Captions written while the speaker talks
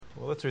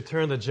Let's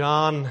return to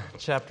John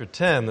chapter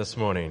 10 this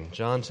morning.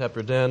 John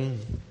chapter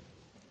 10,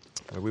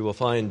 where we will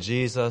find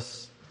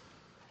Jesus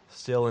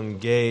still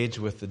engaged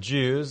with the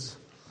Jews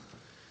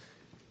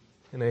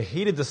in a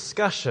heated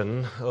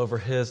discussion over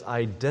his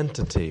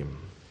identity.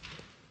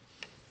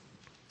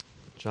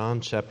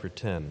 John chapter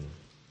 10.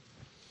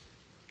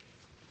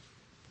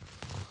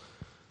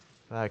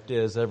 Fact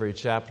is, every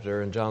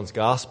chapter in John's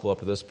Gospel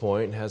up to this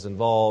point has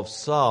involved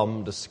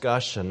some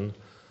discussion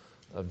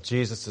of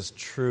Jesus'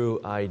 true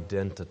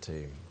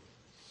identity.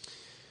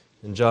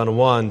 In John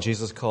 1,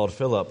 Jesus called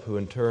Philip, who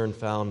in turn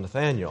found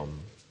Nathanael,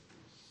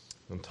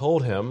 and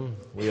told him,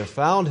 "We have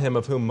found him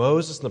of whom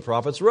Moses and the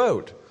prophets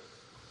wrote."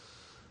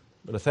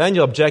 But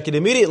Nathanael objected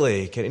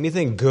immediately, "Can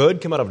anything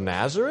good come out of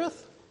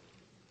Nazareth?"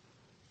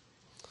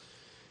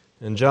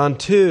 In John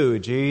 2,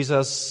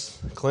 Jesus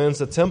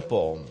cleansed the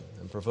temple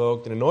and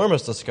provoked an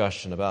enormous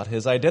discussion about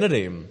his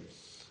identity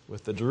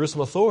with the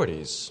Jerusalem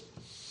authorities.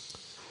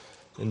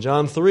 In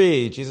John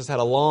 3, Jesus had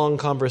a long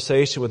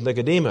conversation with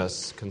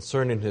Nicodemus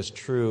concerning his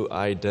true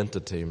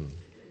identity.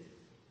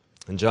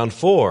 In John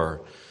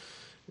 4,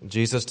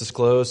 Jesus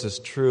disclosed his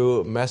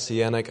true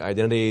messianic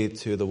identity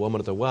to the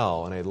woman at the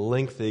well in a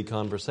lengthy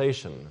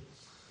conversation.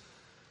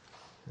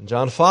 In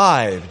John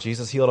 5,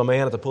 Jesus healed a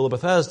man at the pool of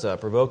Bethesda,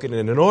 provoking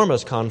an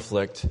enormous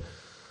conflict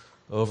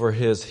over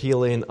his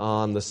healing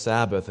on the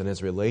Sabbath and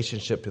his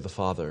relationship to the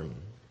Father.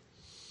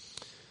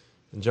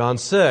 In John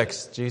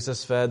 6,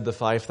 Jesus fed the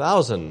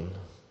 5,000,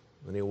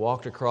 and he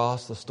walked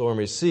across the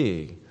stormy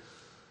sea.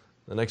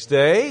 The next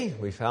day,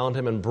 we found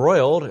him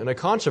embroiled in a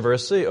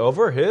controversy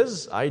over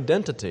his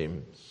identity.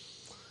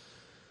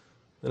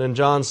 And in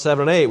John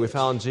 7 and 8, we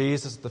found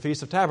Jesus at the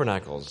Feast of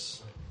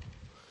Tabernacles.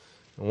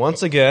 And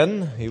once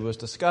again, he was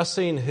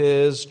discussing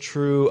his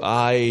true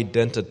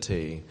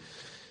identity.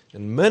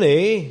 And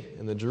many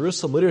in the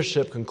Jerusalem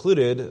leadership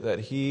concluded that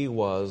he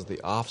was the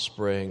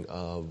offspring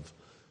of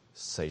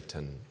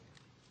Satan.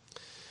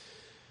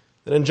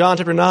 Then in John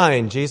chapter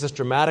 9, Jesus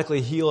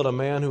dramatically healed a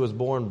man who was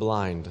born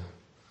blind.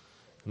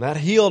 And that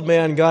healed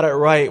man got it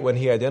right when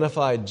he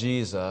identified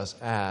Jesus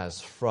as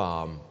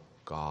from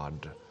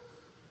God.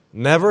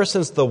 Never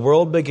since the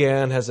world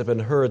began has it been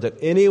heard that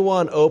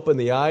anyone opened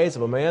the eyes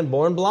of a man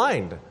born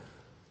blind.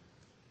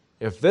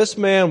 If this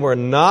man were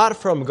not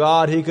from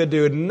God, he could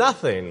do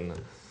nothing,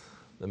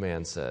 the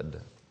man said.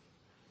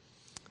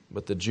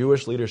 But the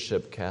Jewish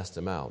leadership cast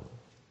him out.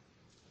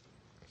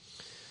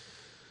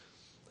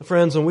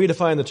 Friends, when we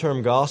define the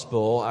term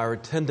gospel, our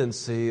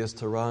tendency is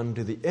to run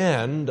to the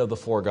end of the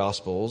four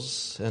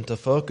gospels and to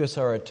focus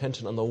our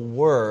attention on the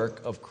work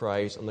of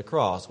Christ on the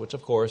cross, which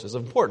of course is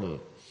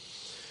important.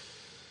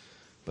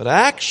 But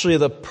actually,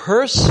 the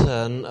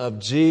person of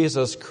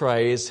Jesus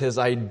Christ, his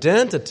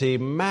identity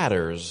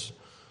matters.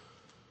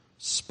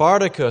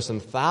 Spartacus and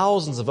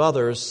thousands of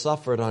others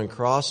suffered on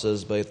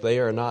crosses, but they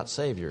are not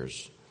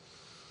saviors.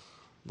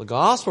 The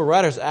gospel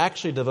writers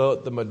actually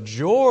devote the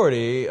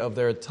majority of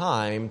their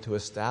time to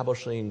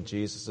establishing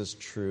Jesus'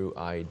 true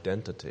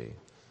identity.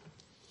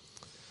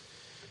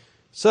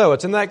 So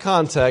it's in that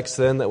context,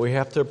 then, that we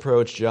have to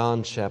approach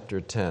John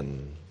chapter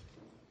 10.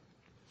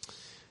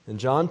 In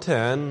John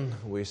 10,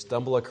 we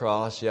stumble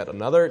across yet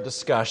another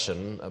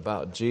discussion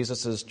about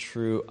Jesus'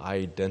 true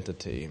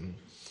identity.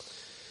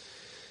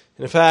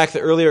 In fact, the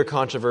earlier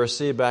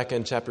controversy back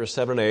in chapter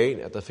 7 and 8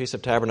 at the Feast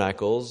of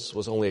Tabernacles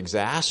was only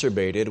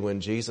exacerbated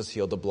when Jesus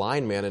healed the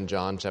blind man in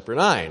John chapter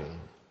 9.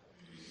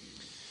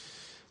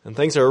 And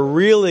things are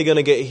really going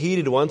to get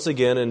heated once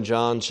again in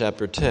John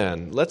chapter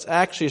 10. Let's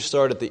actually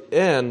start at the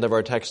end of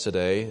our text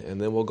today, and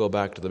then we'll go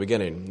back to the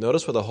beginning.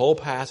 Notice where the whole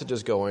passage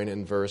is going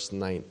in verse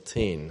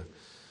 19.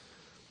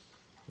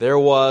 There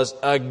was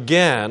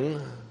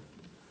again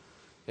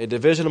a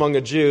division among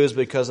the Jews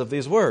because of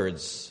these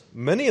words.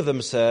 Many of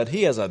them said,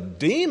 "He has a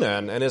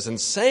demon and is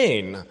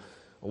insane.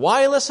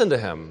 Why listen to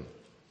him?"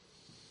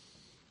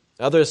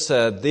 Others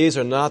said, "These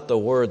are not the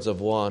words of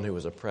one who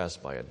is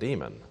oppressed by a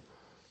demon.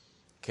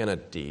 Can a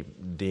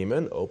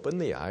demon open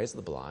the eyes of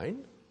the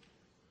blind?"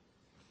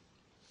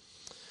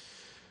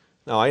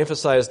 Now, I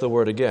emphasize the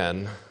word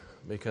again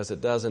because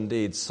it does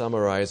indeed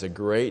summarize a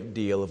great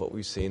deal of what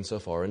we've seen so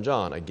far in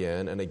John.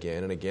 Again and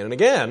again and again and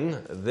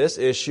again, this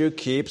issue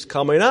keeps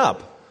coming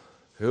up.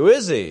 Who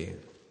is he?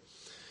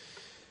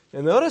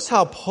 And notice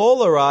how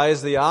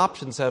polarized the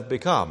options have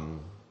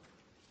become.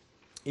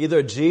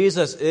 Either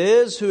Jesus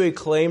is who he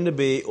claimed to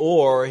be,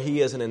 or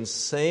he is an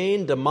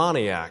insane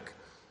demoniac.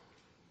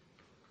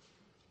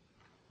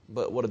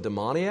 But would a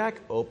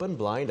demoniac open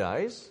blind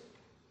eyes?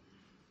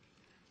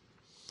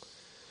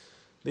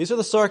 These are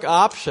the stark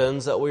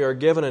options that we are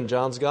given in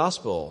John's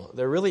Gospel.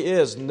 There really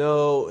is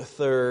no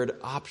third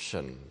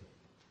option.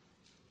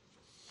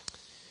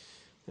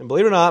 And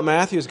believe it or not,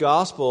 Matthew's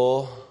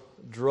Gospel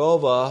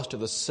drove us to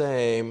the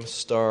same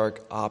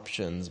stark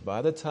options.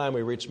 By the time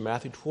we reached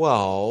Matthew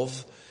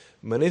 12,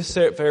 many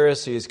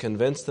Pharisees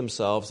convinced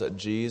themselves that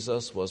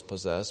Jesus was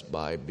possessed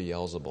by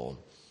Beelzebul.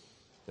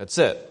 That's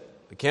it.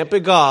 It can't be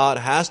God.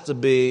 It has to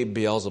be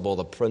Beelzebul,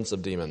 the prince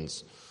of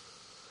demons.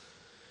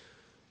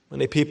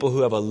 Many people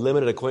who have a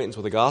limited acquaintance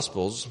with the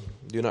Gospels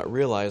do not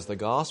realize the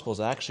Gospels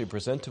actually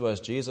present to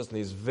us Jesus in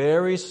these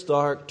very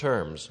stark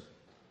terms.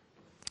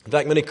 In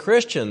fact, many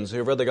Christians who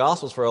have read the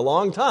Gospels for a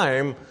long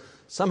time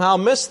somehow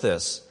miss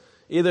this.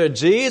 Either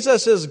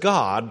Jesus is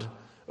God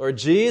or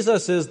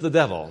Jesus is the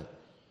devil.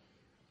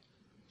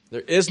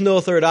 There is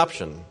no third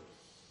option.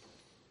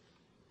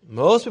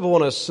 Most people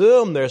want to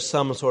assume there's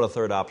some sort of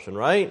third option,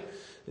 right?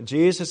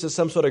 Jesus is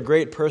some sort of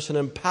great person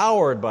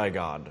empowered by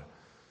God.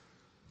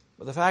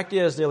 But the fact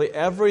is, nearly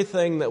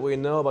everything that we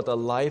know about the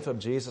life of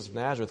Jesus of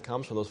Nazareth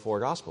comes from those four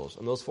Gospels.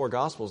 And those four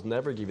Gospels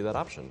never give you that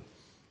option.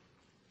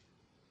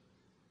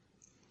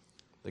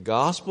 The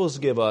Gospels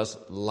give us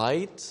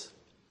light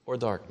or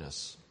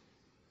darkness.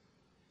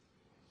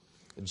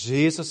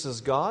 Jesus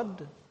is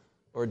God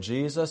or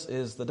Jesus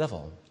is the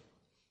devil.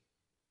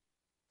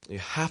 You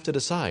have to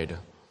decide.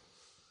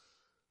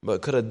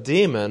 But could a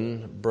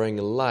demon bring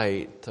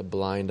light to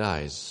blind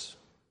eyes?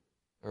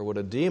 Or would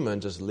a demon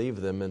just leave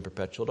them in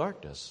perpetual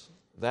darkness?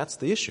 That's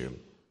the issue.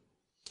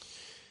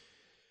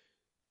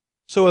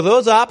 So with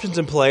those options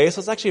in place,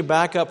 let's actually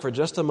back up for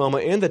just a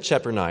moment into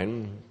chapter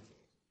 9,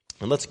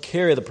 and let's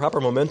carry the proper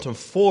momentum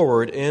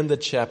forward into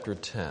chapter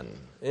 10.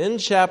 In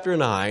chapter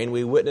 9,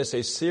 we witness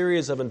a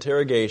series of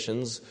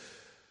interrogations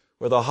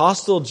where the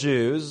hostile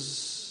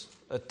Jews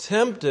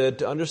attempted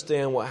to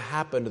understand what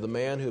happened to the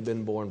man who had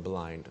been born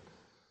blind.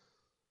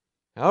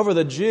 However,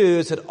 the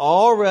Jews had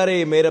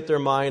already made up their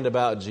mind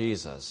about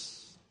Jesus.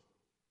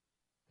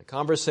 The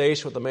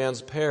conversation with the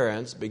man's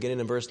parents, beginning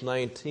in verse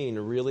 19,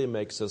 really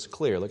makes this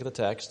clear. Look at the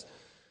text.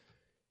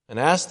 And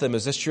asked them,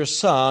 "Is this your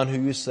son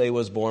who you say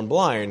was born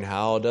blind?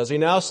 How does he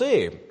now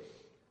see?"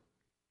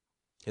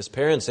 His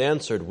parents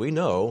answered, "We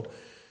know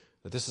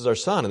that this is our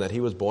son and that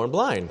he was born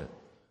blind.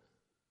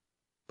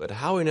 But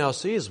how he now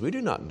sees, we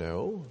do not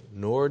know,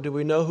 nor do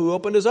we know who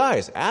opened his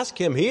eyes. Ask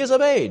him, he is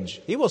of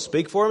age. He will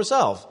speak for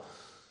himself."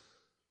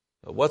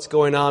 But what's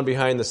going on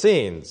behind the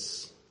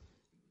scenes?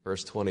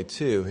 Verse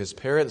 22, his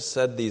parents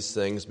said these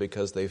things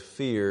because they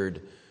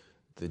feared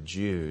the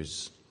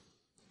Jews.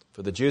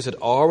 For the Jews had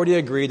already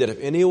agreed that if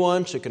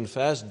anyone should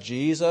confess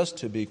Jesus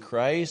to be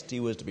Christ,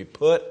 he was to be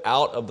put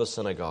out of the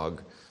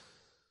synagogue.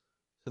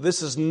 So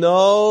this is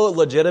no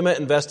legitimate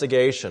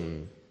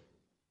investigation.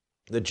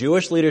 The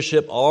Jewish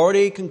leadership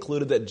already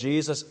concluded that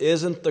Jesus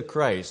isn't the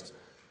Christ.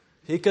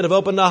 He could have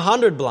opened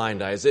 100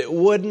 blind eyes. It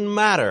wouldn't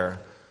matter.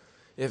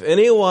 If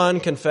anyone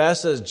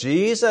confesses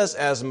Jesus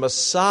as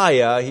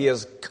Messiah, he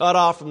is cut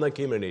off from the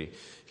community.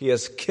 He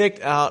is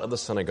kicked out of the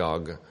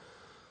synagogue.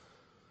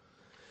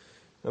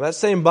 Now, that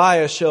same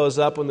bias shows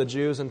up when the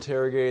Jews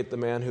interrogate the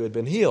man who had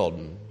been healed.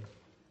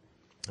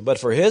 But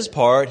for his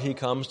part, he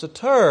comes to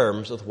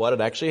terms with what had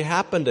actually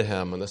happened to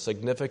him and the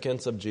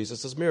significance of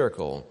Jesus'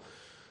 miracle.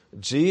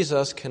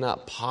 Jesus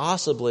cannot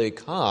possibly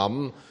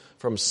come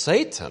from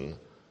Satan.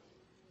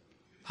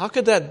 How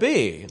could that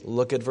be?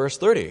 Look at verse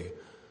 30.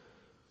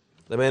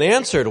 The man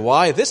answered,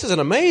 "Why, this is an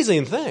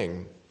amazing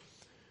thing.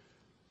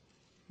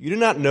 You do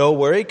not know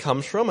where he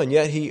comes from, and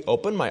yet he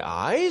opened my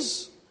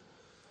eyes?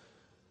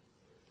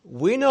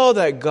 We know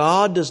that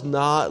God does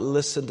not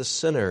listen to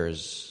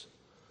sinners.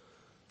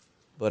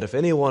 But if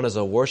anyone is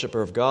a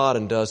worshiper of God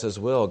and does his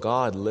will,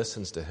 God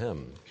listens to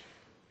him.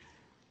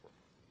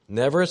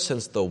 Never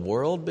since the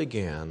world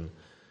began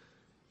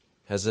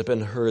has it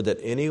been heard that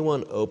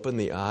anyone opened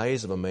the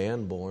eyes of a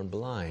man born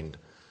blind.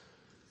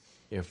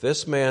 If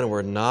this man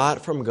were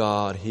not from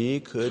God, he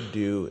could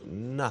do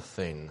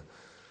nothing."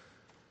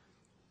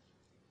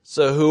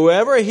 So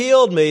whoever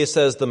healed me,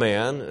 says the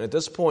man, at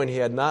this point he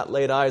had not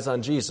laid eyes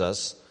on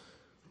Jesus,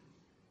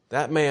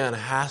 that man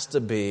has to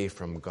be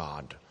from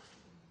God.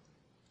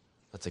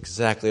 That's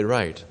exactly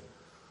right.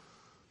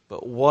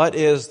 But what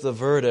is the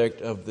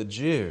verdict of the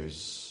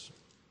Jews?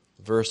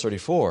 Verse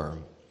 34,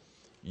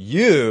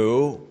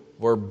 "You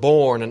were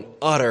born in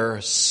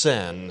utter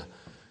sin,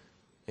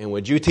 and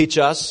would you teach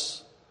us?"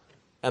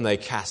 And they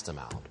cast him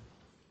out.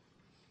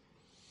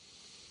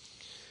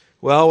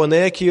 Well, when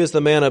they accuse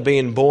the man of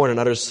being born in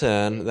utter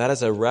sin, that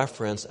is a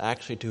reference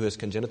actually to his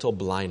congenital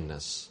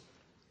blindness.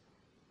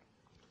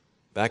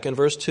 Back in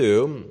verse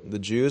 2, the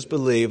Jews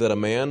believe that a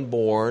man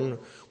born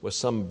with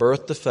some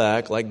birth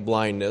defect, like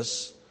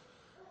blindness,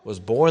 was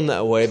born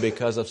that way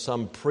because of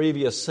some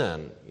previous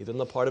sin, either on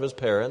the part of his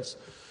parents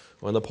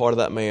or on the part of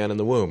that man in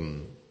the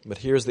womb. But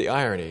here's the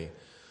irony.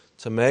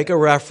 To make a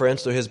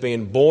reference to his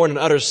being born in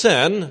utter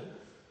sin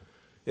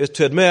is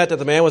to admit that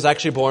the man was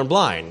actually born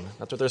blind.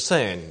 That's what they're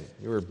saying.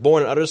 You were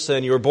born in utter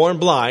sin, you were born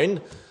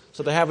blind,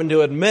 so they're having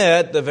to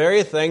admit the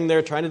very thing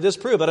they're trying to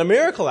disprove, that a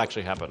miracle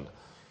actually happened.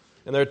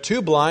 And they're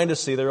too blind to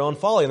see their own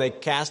folly, and they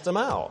cast him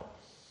out.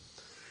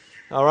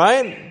 All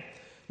right?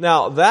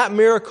 Now, that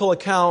miracle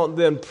account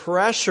then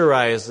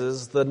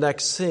pressurizes the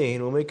next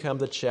scene when we come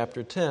to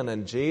chapter 10,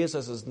 and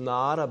Jesus is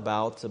not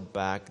about to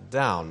back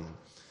down.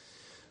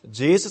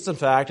 Jesus, in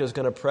fact, is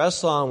going to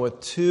press on with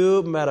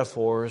two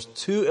metaphors,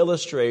 two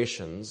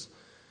illustrations,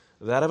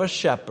 that of a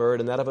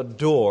shepherd and that of a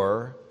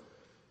door,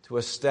 to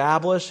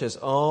establish his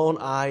own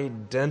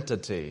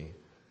identity.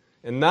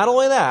 And not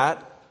only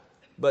that,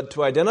 but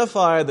to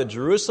identify the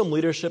Jerusalem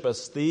leadership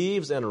as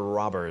thieves and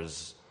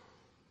robbers.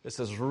 This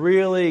is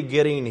really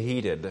getting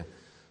heated.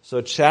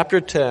 So chapter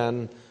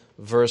 10,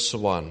 verse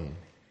 1.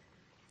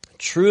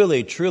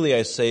 Truly, truly,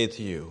 I say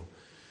to you,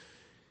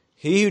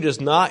 he who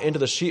does not enter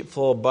the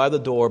sheepfold by the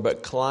door,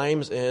 but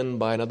climbs in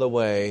by another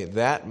way,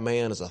 that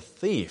man is a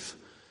thief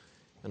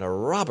and a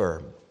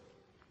robber.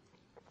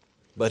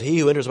 But he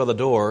who enters by the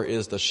door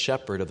is the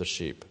shepherd of the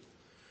sheep.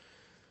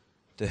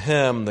 To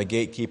him the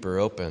gatekeeper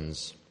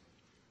opens.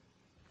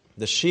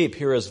 The sheep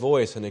hear his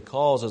voice, and he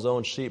calls his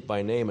own sheep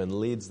by name and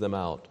leads them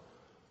out.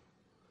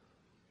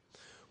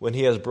 When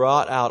he has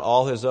brought out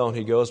all his own,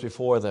 he goes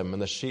before them,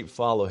 and the sheep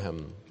follow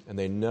him, and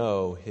they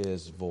know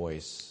his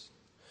voice.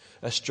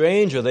 A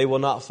stranger they will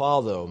not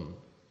follow,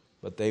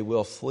 but they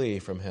will flee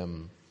from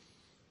him,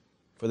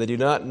 for they do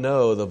not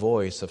know the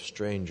voice of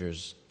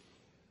strangers.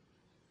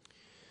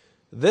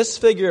 This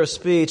figure of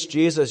speech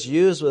Jesus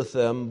used with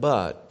them,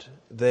 but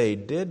they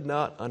did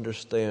not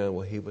understand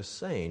what he was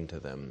saying to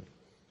them.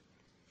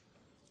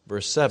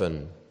 Verse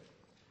 7.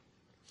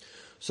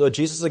 So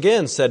Jesus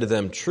again said to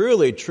them,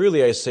 truly,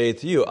 truly, I say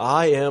to you,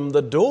 I am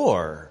the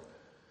door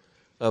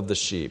of the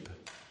sheep.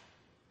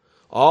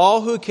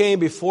 All who came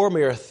before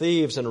me are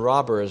thieves and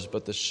robbers,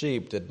 but the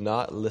sheep did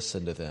not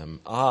listen to them.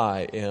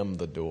 I am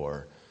the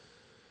door.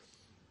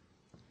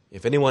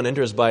 If anyone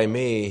enters by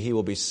me, he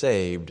will be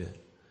saved,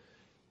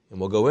 and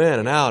will go in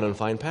and out and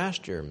find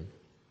pasture.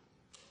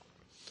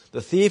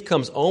 The thief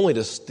comes only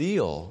to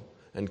steal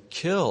and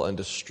kill and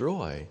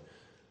destroy.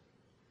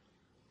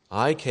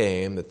 I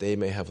came that they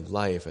may have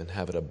life and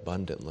have it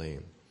abundantly.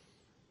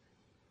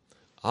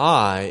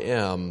 I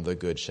am the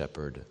good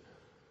shepherd.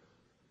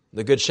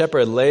 The good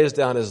shepherd lays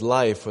down his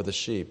life for the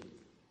sheep.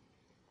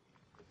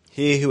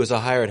 He who is a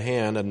hired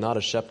hand and not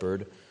a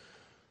shepherd,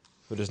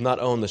 who does not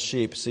own the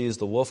sheep, sees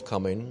the wolf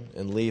coming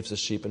and leaves the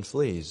sheep and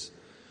flees.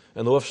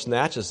 And the wolf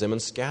snatches them and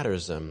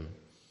scatters them.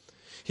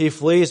 He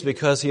flees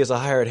because he is a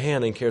hired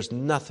hand and cares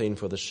nothing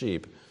for the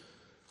sheep.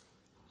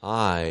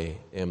 I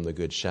am the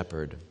good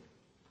shepherd.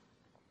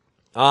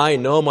 I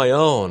know my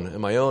own, and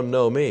my own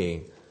know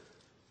me.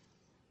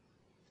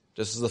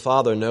 Just as the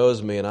Father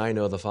knows me, and I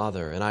know the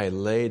Father, and I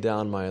lay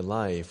down my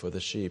life for the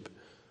sheep.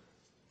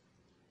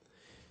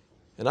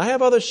 And I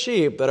have other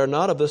sheep that are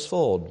not of this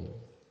fold.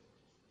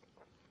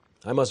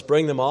 I must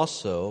bring them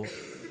also,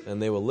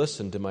 and they will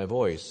listen to my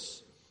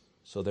voice.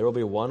 So there will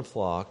be one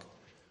flock,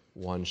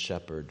 one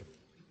shepherd.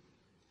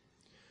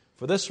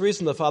 For this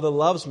reason the Father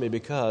loves me,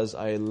 because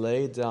I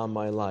lay down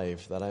my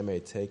life that I may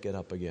take it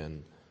up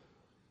again.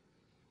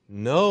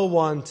 No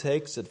one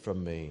takes it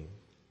from me,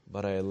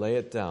 but I lay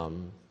it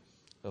down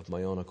of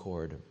my own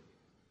accord.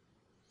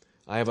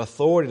 I have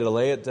authority to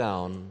lay it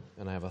down,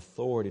 and I have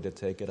authority to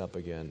take it up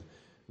again.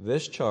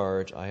 This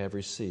charge I have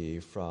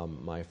received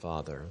from my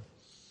Father.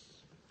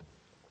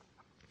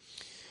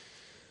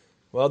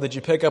 Well, did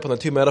you pick up on the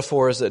two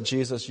metaphors that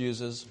Jesus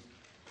uses?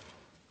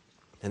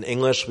 In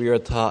English, we are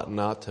taught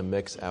not to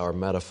mix our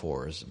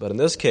metaphors. But in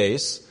this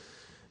case,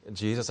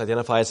 Jesus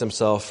identifies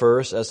himself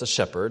first as the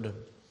shepherd,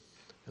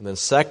 and then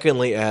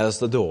secondly as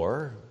the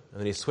door, and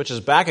then he switches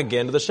back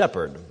again to the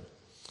shepherd.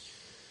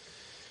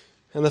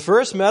 And the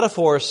first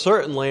metaphor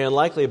certainly, and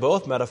likely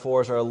both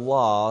metaphors, are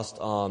lost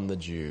on the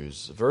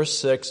Jews. Verse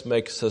 6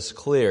 makes this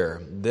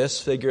clear. This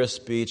figure of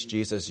speech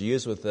Jesus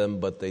used with them,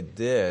 but they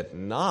did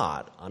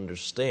not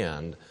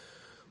understand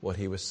what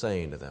he was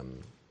saying to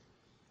them.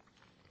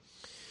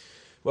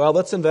 Well,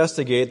 let's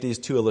investigate these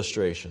two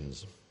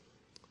illustrations.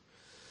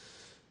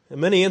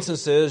 In many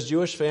instances,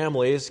 Jewish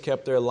families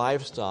kept their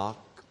livestock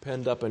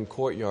penned up in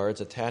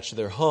courtyards attached to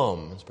their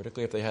homes,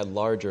 particularly if they had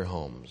larger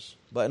homes.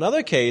 But in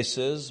other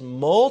cases,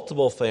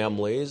 multiple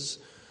families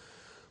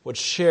would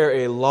share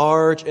a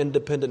large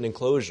independent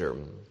enclosure,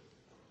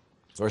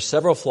 where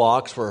several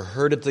flocks were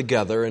herded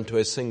together into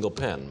a single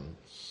pen.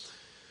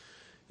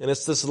 And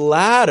it's this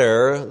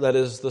latter that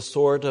is the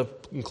sort of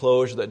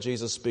enclosure that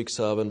Jesus speaks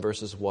of in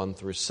verses 1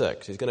 through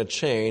 6. He's going to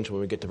change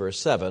when we get to verse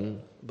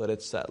 7, but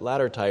it's that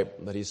latter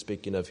type that he's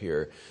speaking of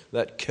here.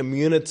 That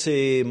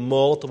community,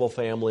 multiple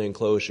family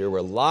enclosure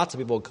where lots of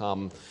people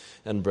come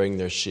and bring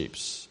their sheep.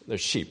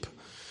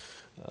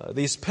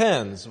 These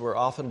pens were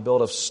often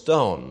built of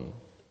stone,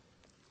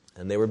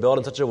 and they were built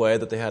in such a way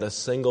that they had a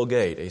single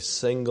gate, a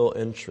single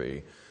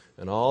entry,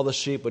 and all the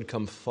sheep would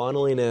come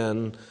funneling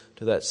in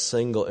to that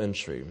single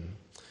entry.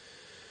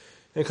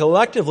 And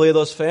collectively,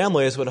 those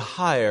families would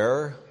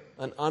hire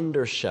an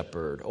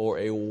under-shepherd or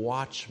a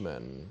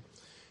watchman.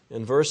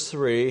 In verse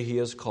 3, he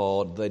is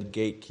called the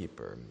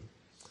gatekeeper.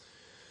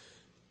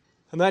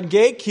 And that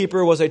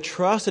gatekeeper was a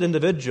trusted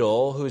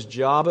individual whose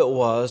job it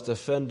was to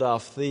fend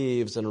off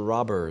thieves and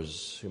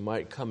robbers who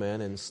might come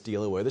in and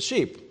steal away the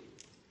sheep.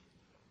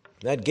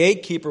 That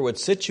gatekeeper would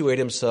situate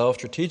himself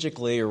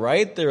strategically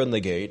right there in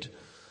the gate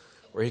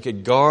where he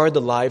could guard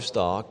the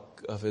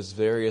livestock of his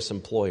various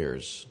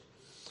employers.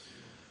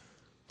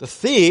 The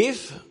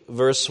thief,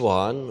 verse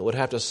 1, would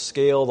have to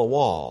scale the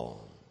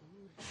wall,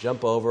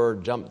 jump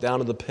down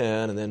to the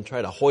pen, and then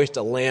try to hoist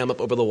a lamb up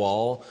over the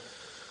wall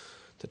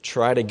to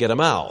try to get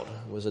him out.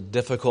 It was a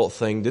difficult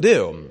thing to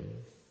do.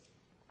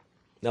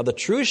 Now, the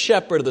true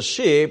shepherd of the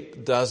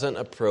sheep doesn't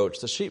approach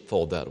the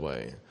sheepfold that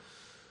way.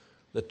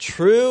 The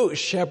true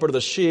shepherd of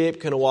the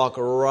sheep can walk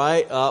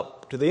right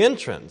up to the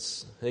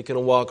entrance. He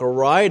can walk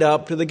right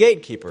up to the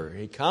gatekeeper.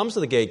 He comes to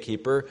the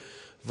gatekeeper,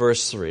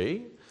 verse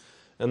 3,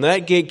 and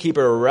that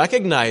gatekeeper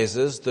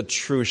recognizes the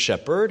true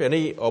shepherd, and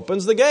he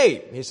opens the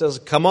gate. He says,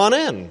 "Come on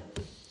in."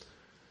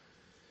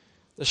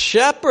 The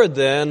shepherd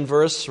then,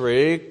 verse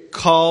 3,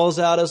 calls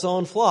out his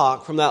own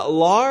flock from that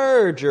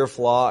larger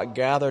flock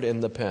gathered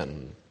in the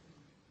pen.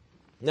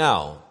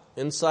 Now,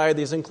 inside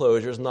these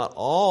enclosures, not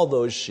all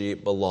those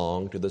sheep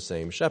belong to the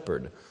same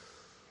shepherd.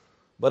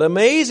 But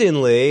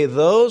amazingly,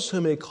 those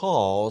whom he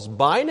calls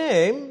by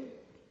name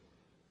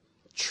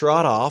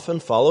trot off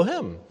and follow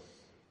him.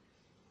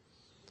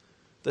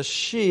 The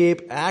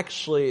sheep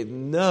actually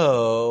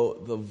know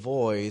the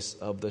voice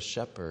of the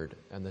shepherd,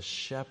 and the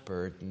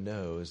shepherd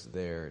knows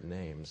their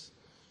names.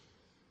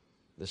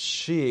 The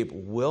sheep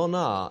will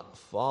not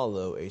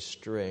follow a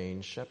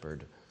strange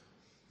shepherd.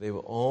 They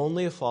will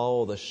only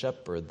follow the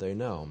shepherd they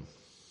know.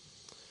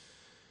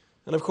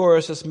 And of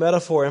course, this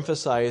metaphor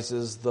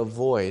emphasizes the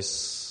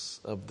voice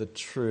of the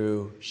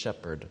true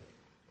shepherd.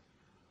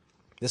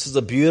 This is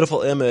a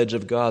beautiful image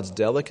of God's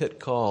delicate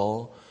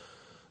call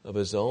of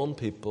his own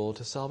people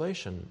to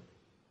salvation.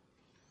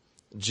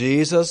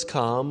 Jesus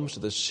comes to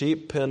the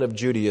sheep pen of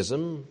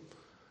Judaism,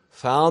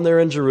 found there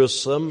in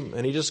Jerusalem,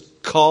 and he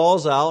just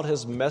calls out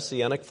his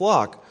messianic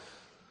flock.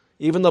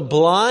 Even the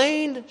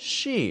blind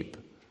sheep,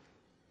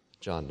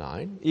 John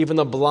 9, even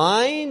the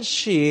blind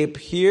sheep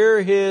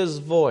hear his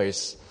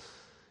voice,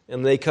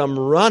 and they come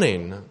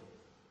running.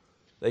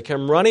 They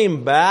come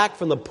running back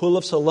from the pool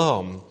of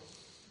Siloam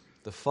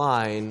to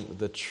find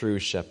the true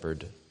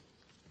shepherd.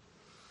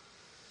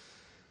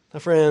 Now,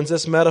 friends,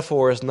 this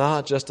metaphor is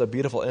not just a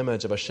beautiful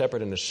image of a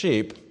shepherd and a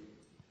sheep.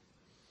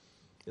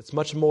 It's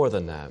much more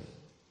than that.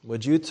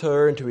 Would you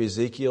turn to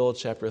Ezekiel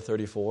chapter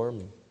 34?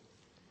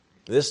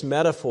 This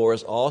metaphor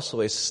is also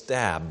a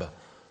stab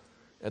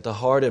at the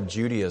heart of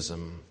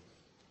Judaism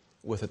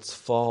with its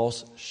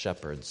false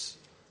shepherds.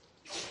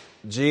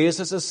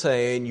 Jesus is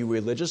saying, you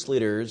religious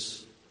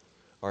leaders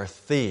are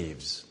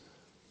thieves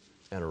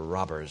and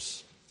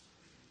robbers.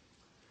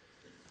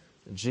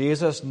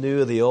 Jesus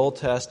knew the Old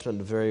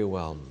Testament very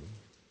well.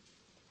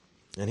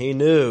 And he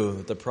knew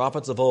that the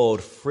prophets of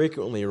old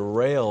frequently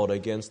railed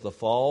against the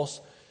false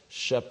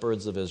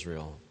shepherds of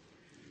Israel.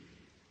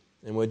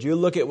 And would you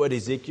look at what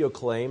Ezekiel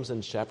claims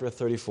in chapter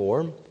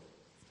 34?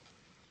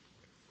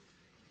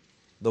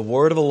 The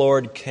word of the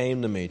Lord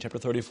came to me, chapter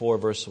 34,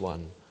 verse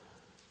 1,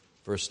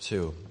 verse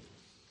 2.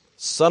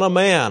 Son of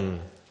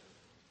man,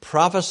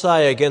 prophesy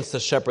against the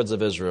shepherds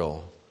of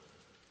Israel.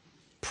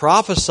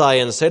 Prophesy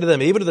and say to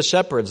them, even to the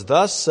shepherds,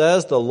 thus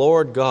says the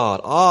Lord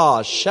God,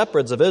 ah,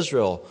 shepherds of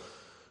Israel,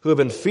 who have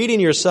been feeding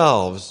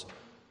yourselves,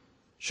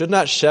 should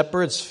not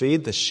shepherds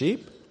feed the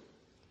sheep?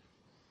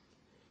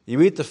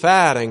 You eat the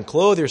fat and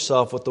clothe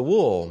yourself with the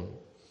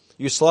wool.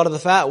 You slaughter the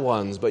fat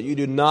ones, but you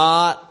do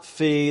not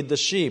feed the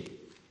sheep.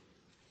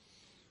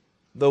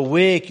 The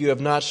weak you have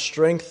not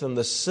strengthened,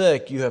 the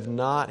sick you have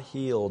not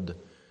healed.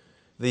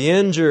 The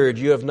injured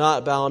you have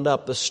not bound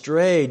up, the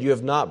strayed you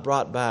have not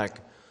brought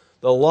back.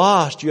 The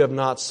lost you have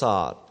not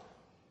sought,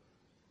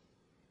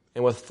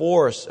 and with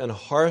force and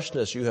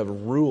harshness you have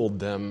ruled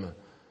them.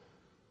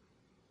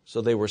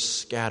 So they were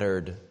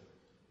scattered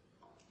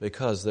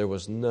because there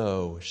was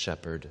no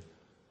shepherd,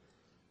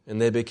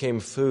 and they became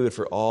food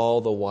for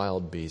all the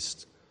wild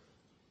beasts.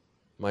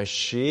 My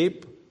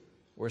sheep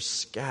were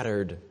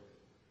scattered.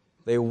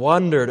 They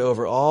wandered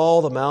over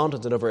all the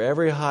mountains and over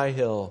every high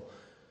hill.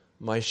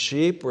 My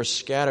sheep were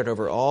scattered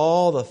over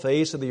all the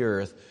face of the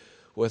earth,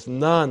 with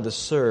none to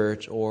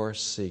search or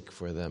seek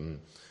for them.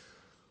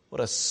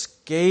 What a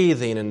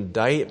scathing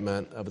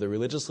indictment of the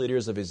religious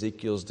leaders of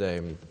Ezekiel's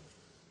day.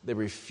 They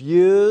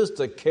refused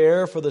to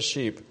care for the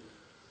sheep.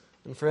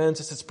 And friends,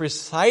 this is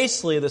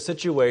precisely the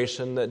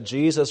situation that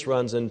Jesus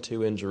runs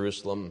into in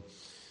Jerusalem.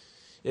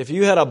 If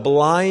you had a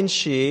blind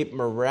sheep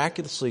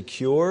miraculously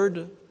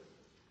cured,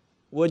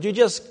 would you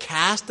just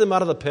cast him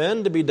out of the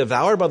pen to be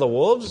devoured by the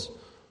wolves?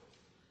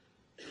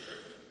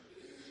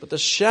 But the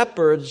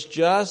shepherds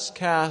just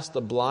cast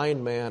the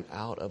blind man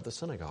out of the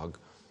synagogue.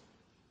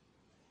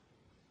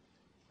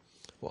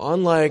 Well,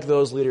 unlike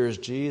those leaders,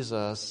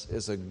 Jesus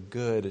is a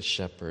good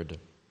shepherd.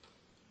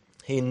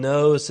 He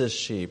knows his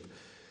sheep.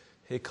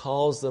 He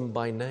calls them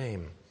by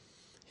name.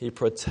 He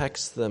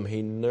protects them.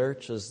 He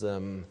nurtures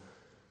them.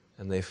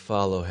 And they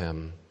follow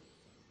him.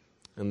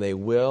 And they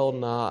will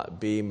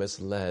not be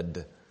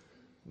misled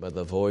by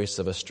the voice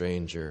of a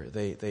stranger.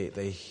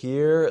 They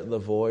hear the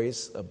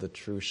voice of the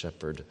true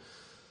shepherd.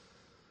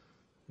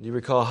 Do you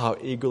recall how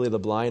eagerly the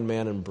blind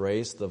man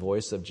embraced the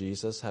voice of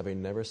Jesus,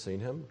 having never seen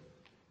him?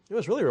 It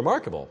was really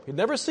remarkable. He'd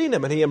never seen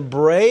him, and he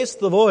embraced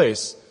the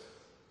voice.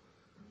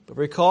 But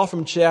recall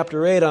from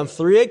chapter 8, on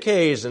 3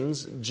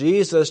 occasions,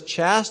 Jesus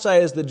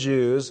chastised the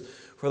Jews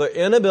for their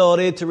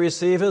inability to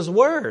receive his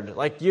word.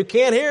 Like, you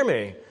can't hear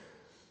me.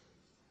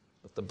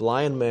 But the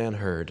blind man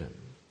heard.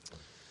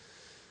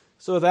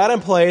 So with that in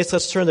place,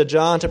 let's turn to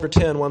John chapter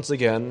 10 once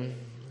again.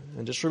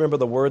 And just remember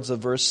the words of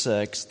verse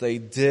 6. They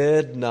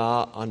did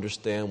not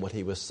understand what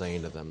he was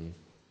saying to them.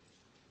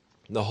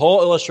 The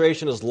whole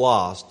illustration is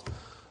lost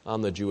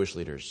on the Jewish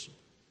leaders.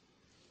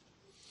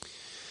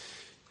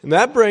 And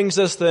that brings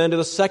us then to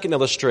the second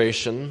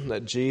illustration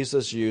that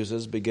Jesus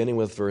uses, beginning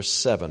with verse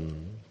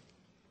 7.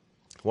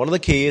 One of the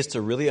keys to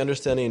really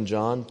understanding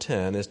John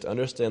 10 is to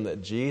understand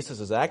that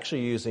Jesus is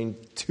actually using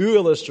two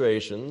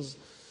illustrations,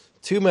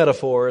 two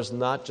metaphors,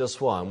 not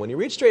just one. When you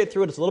read straight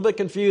through it, it's a little bit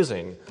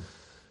confusing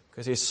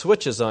because he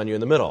switches on you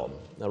in the middle.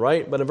 All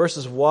right? But in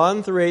verses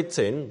 1 through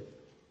 18,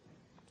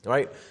 all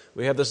right,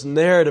 we have this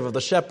narrative of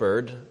the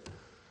shepherd,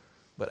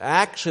 but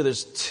actually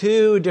there's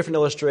two different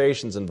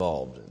illustrations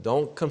involved.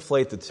 Don't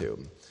conflate the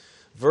two.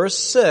 Verse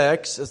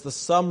 6 is the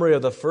summary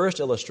of the first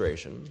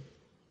illustration.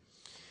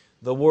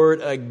 The word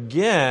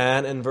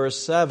again in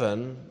verse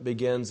 7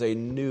 begins a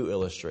new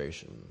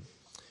illustration.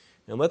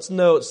 And let's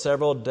note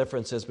several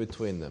differences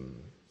between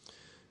them.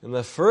 In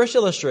the first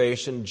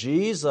illustration,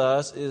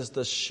 Jesus is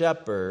the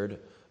shepherd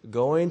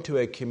going to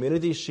a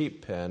community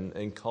sheep pen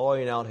and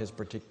calling out his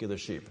particular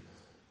sheep.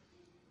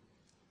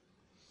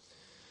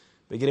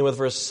 Beginning with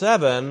verse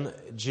 7,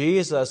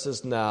 Jesus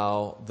is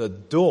now the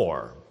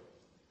door.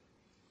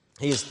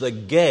 He's the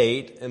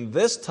gate, and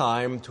this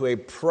time to a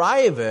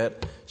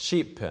private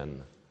sheep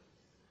pen.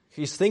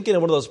 He's thinking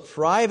of one of those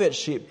private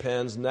sheep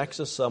pens next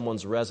to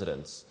someone's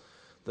residence.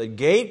 The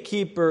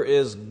gatekeeper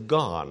is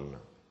gone.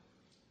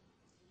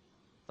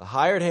 The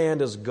hired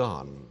hand is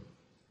gone.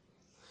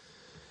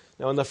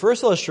 Now, in the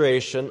first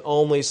illustration,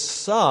 only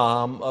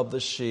some of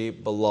the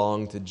sheep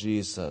belong to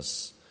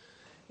Jesus.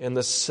 In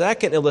the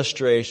second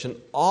illustration,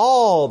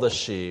 all the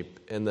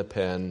sheep in the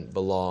pen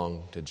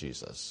belong to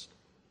Jesus.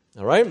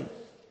 All right?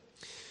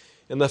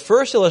 In the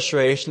first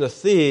illustration, the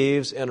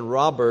thieves and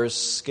robbers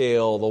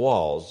scale the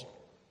walls.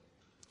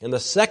 In the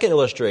second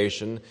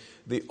illustration,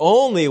 the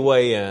only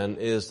way in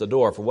is the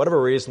door. For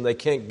whatever reason, they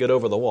can't get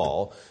over the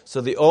wall. So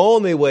the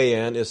only way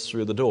in is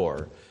through the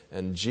door.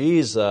 And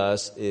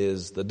Jesus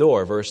is the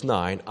door. Verse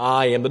 9,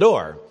 I am the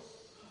door.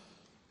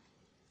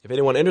 If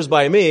anyone enters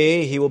by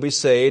me, he will be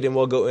saved and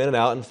will go in and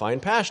out and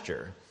find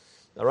pasture.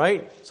 All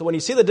right? So when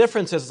you see the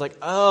differences, it's like,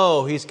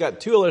 oh, he's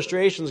got two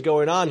illustrations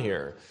going on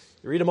here.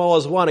 You read them all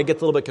as one, it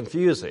gets a little bit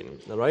confusing.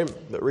 All right?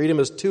 But read them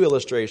as two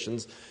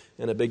illustrations,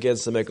 and it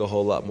begins to make a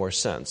whole lot more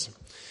sense.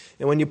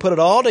 And when you put it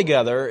all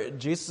together,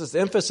 Jesus'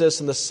 emphasis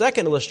in the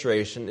second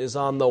illustration is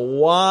on the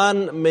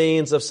one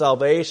means of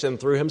salvation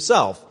through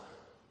himself.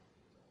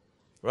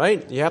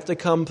 Right? You have to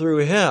come through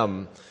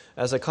him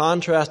as a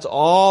contrast to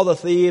all the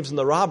thieves and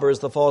the robbers,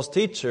 the false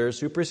teachers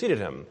who preceded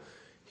him.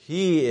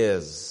 He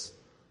is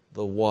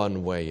the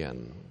one way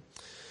in.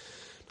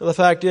 Now, the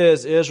fact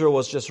is, Israel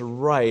was just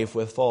rife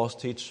with false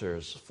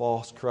teachers,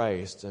 false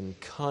Christs, and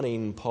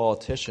cunning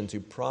politicians who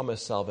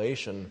promised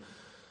salvation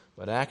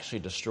but actually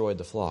destroyed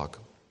the flock.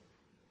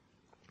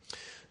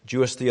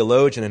 Jewish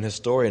theologian and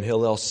historian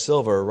Hillel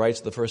Silver writes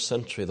in the first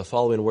century the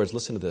following words.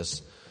 Listen to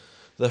this.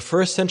 The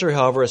first century,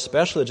 however,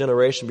 especially the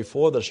generation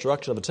before the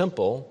destruction of the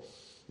temple,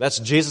 that's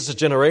Jesus'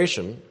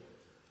 generation,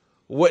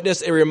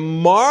 witnessed a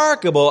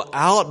remarkable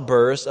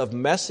outburst of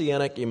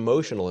messianic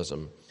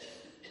emotionalism.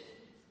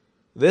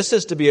 This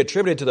is to be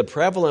attributed to the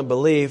prevalent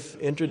belief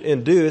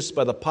induced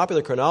by the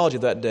popular chronology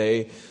of that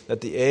day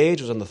that the age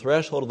was on the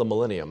threshold of the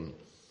millennium.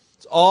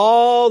 So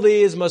all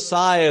these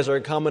messiahs are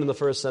coming in the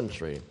first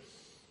century.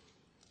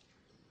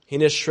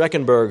 Heinrich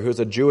Schreckenberg,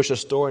 who's a Jewish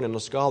historian and a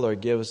scholar,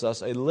 gives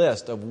us a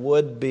list of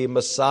would-be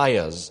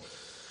messiahs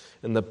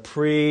in the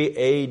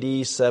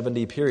pre-AD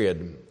 70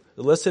 period.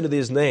 Listen to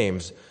these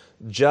names.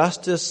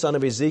 Justus, son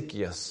of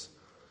Ezekias,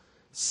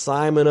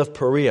 Simon of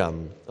Perea,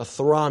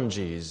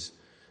 Athronges,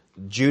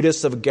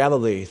 Judas of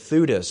Galilee,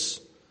 Theudas,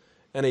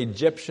 an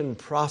Egyptian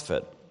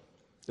prophet,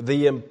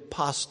 the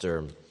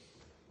impostor,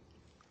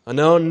 an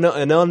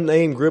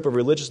unnamed group of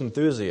religious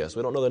enthusiasts.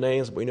 We don't know their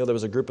names, but we know there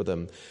was a group of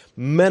them.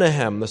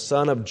 Menahem, the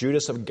son of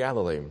Judas of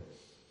Galilee,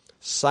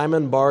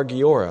 Simon Bar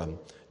Giora,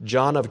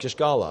 John of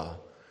Gishgala,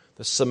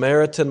 the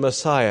Samaritan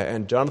Messiah,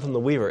 and Jonathan the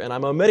Weaver. And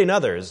I'm omitting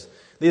others.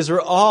 These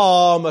were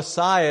all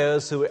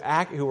messiahs who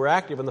were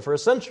active in the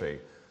first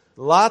century.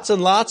 Lots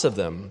and lots of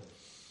them.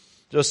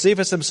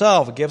 Josephus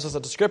himself gives us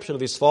a description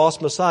of these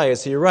false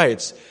messiahs. He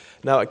writes,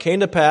 now it came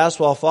to pass,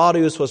 while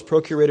Thaddeus was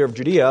procurator of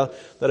Judea,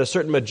 that a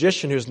certain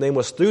magician whose name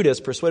was Theudas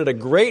persuaded a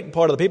great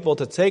part of the people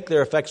to take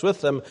their effects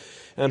with them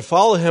and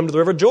follow him to the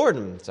river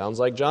Jordan. Sounds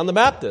like John the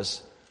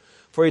Baptist.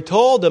 For he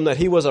told them that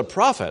he was a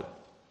prophet,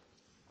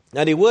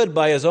 that he would,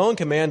 by his own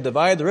command,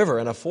 divide the river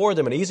and afford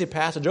them an easy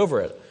passage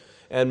over it.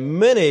 And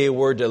many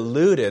were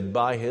deluded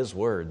by his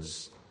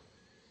words.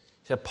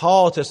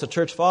 Hippolytus, the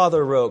church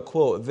father, wrote,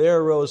 quote,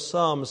 there rose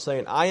some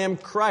saying, I am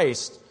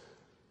Christ,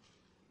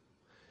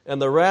 and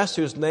the rest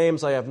whose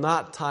names I have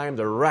not time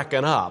to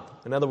reckon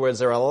up. In other words,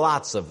 there are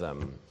lots of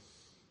them.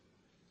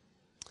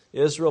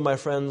 Israel, my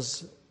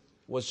friends,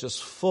 was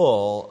just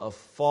full of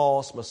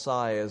false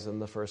messiahs in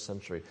the first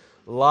century.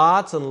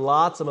 Lots and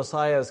lots of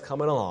messiahs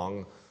coming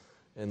along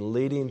and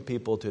leading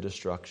people to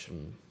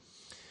destruction.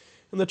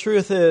 And the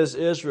truth is,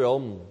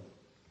 Israel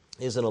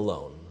isn't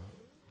alone.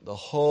 The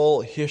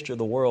whole history of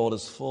the world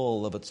is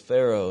full of its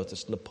pharaohs,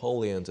 its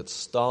Napoleons, its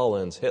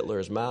Stalins,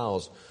 Hitlers,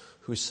 Maos,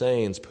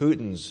 Husseins,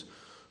 Putins,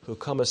 who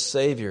come as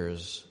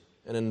saviors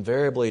and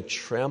invariably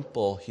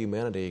trample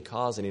humanity,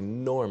 causing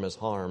enormous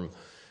harm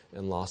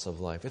and loss of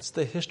life. It's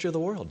the history of the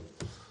world.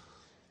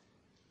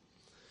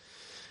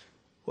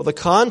 Well, the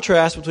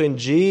contrast between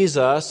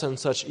Jesus and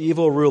such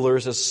evil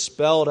rulers is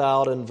spelled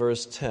out in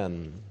verse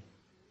 10.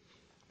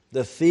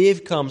 The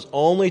thief comes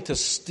only to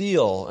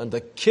steal and to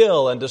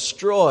kill and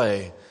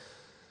destroy.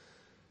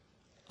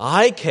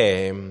 I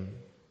came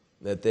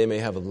that they may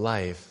have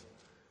life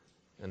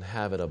and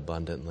have it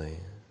abundantly.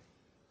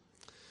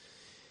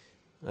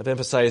 I've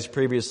emphasized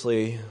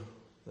previously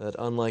that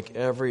unlike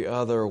every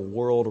other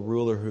world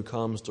ruler who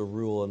comes to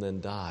rule and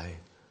then die,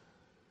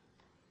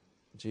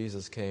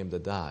 Jesus came to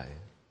die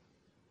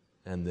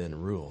and then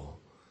rule.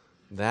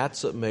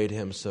 That's what made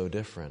him so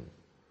different.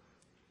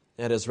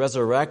 At his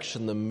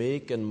resurrection, the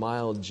meek and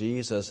mild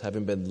Jesus,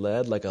 having been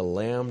led like a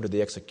lamb to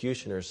the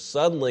executioner,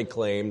 suddenly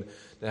claimed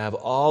to have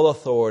all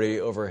authority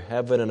over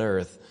heaven and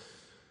earth.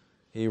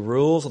 He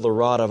rules with a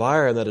rod of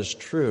iron, that is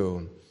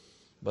true,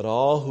 but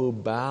all who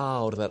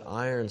bow to that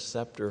iron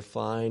scepter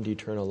find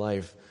eternal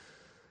life.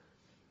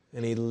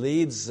 And he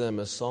leads them,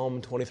 as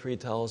Psalm 23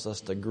 tells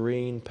us, to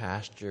green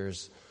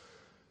pastures,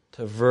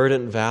 to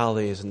verdant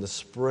valleys and the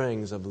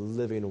springs of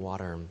living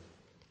water.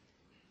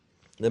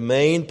 The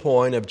main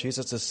point of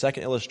Jesus'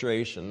 second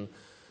illustration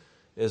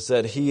is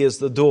that he is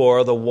the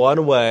door, the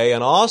one way,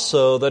 and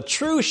also the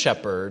true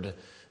shepherd,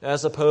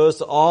 as opposed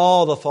to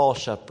all the false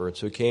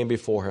shepherds who came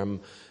before him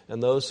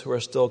and those who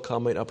are still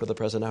coming up to the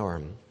present hour.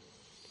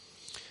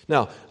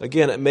 Now,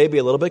 again, it may be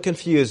a little bit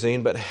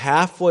confusing, but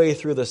halfway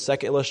through the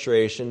second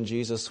illustration,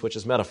 Jesus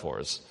switches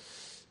metaphors.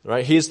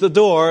 Right? He's the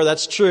door,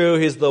 that's true.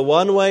 He's the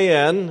one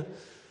way in.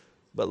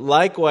 But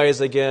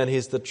likewise, again,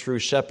 he's the true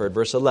shepherd.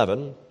 Verse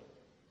 11,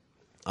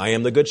 I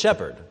am the good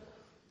shepherd.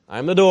 I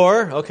am the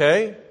door,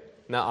 okay.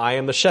 Now I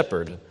am the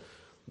shepherd.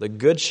 The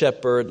good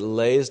shepherd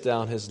lays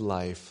down his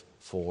life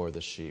for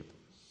the sheep.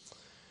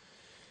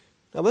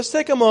 Now let's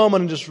take a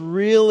moment and just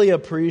really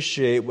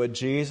appreciate what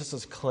Jesus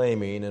is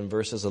claiming in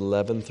verses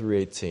 11 through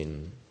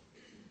 18.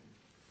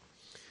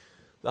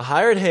 The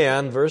hired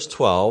hand, verse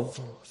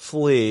 12,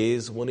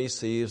 flees when he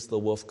sees the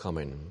wolf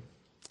coming.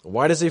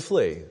 Why does he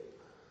flee?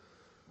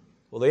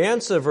 Well, the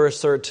answer,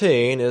 verse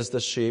 13, is the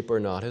sheep are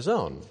not his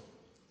own.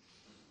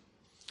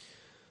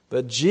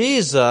 But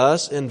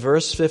Jesus, in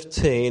verse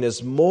 15,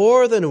 is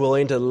more than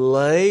willing to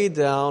lay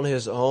down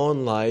his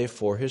own life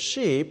for his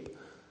sheep.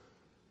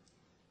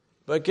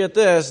 But get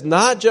this,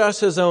 not just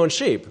his own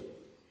sheep.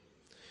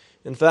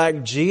 In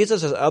fact,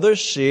 Jesus has other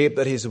sheep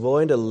that he's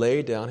willing to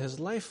lay down his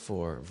life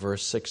for.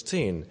 Verse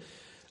 16,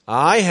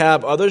 I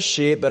have other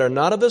sheep that are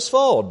not of this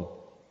fold.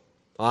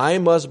 I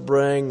must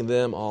bring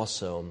them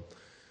also.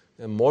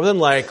 And more than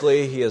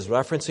likely, he is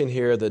referencing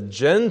here the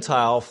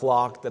Gentile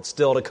flock that's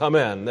still to come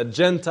in, the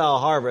Gentile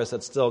harvest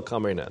that's still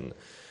coming in.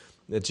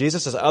 That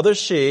Jesus has other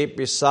sheep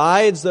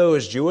besides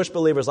those Jewish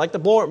believers, like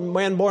the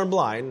man born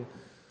blind,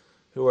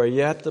 who are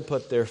yet to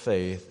put their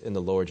faith in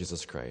the Lord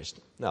Jesus Christ.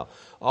 Now,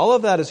 all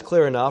of that is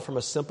clear enough from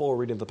a simple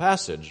reading of the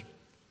passage.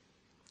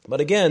 But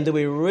again, do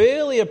we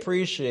really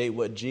appreciate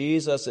what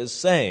Jesus is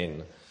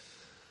saying?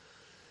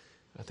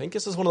 I think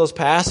this is one of those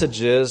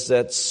passages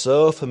that's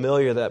so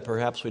familiar that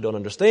perhaps we don't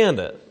understand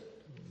it.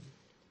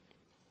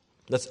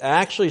 Let's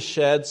actually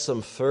shed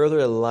some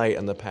further light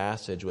on the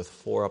passage with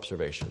 4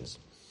 observations.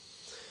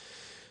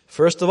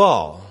 First of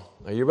all,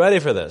 are you ready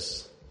for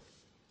this?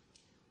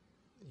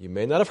 You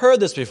may not have heard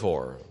this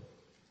before,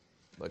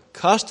 but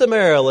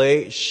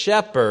customarily,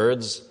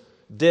 shepherds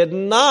did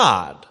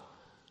not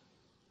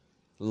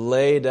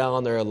lay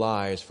down their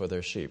lives for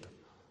their sheep.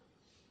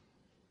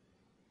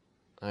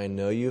 I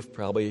know you've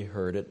probably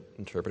heard it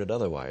interpreted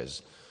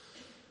otherwise.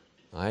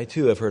 I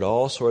too have heard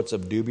all sorts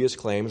of dubious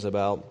claims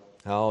about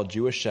how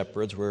Jewish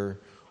shepherds were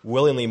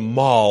willingly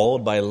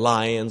mauled by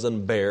lions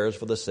and bears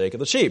for the sake of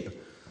the sheep.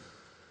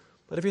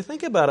 But if you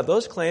think about it,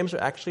 those claims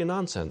are actually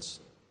nonsense.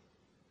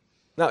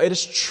 Now, it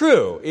is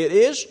true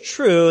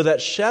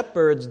that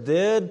shepherds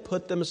did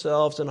put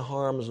themselves in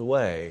harm's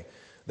way.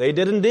 They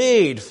did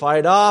indeed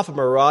fight off a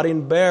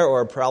marauding bear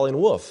or a prowling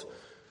wolf.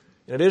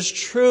 And it is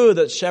true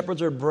that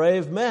shepherds are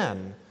brave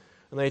men,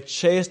 and they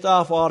chased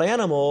off wild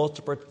animals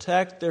to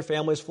protect their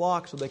family's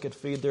flock so they could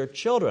feed their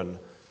children.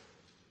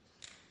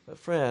 But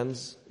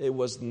friends, it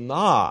was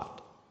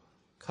not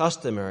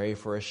customary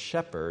for a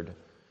shepherd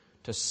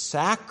to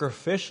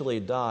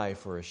sacrificially die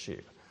for a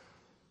sheep.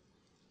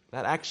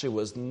 That actually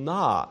was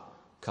not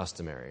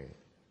customary.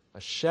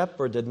 A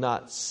shepherd did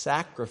not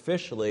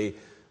sacrificially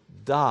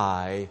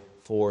die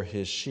for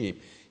his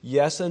sheep.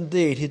 Yes,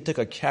 indeed, he took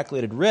a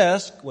calculated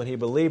risk when he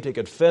believed he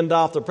could fend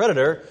off the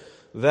predator.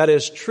 That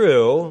is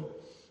true.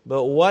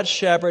 But what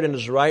shepherd in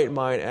his right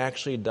mind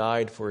actually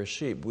died for his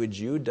sheep? Would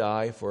you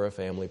die for a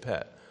family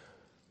pet?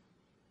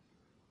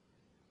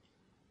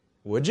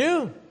 Would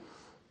you?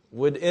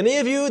 Would any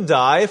of you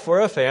die for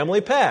a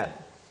family pet?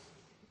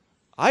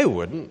 I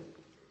wouldn't.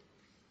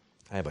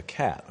 I have a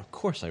cat. Of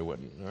course I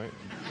wouldn't, right?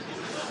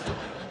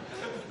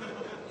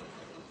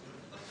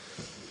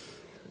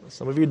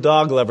 Some of you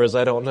dog lovers,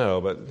 I don't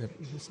know, but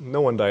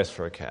no one dies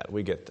for a cat.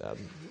 We get that.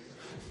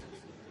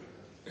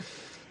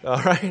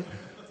 All right?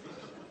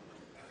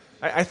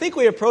 I think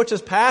we approach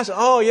this passage,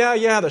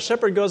 the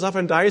shepherd goes off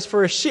and dies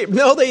for a sheep.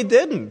 No, they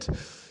didn't.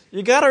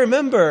 You got to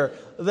remember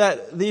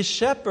that these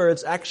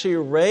shepherds actually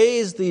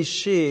raised these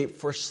sheep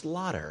for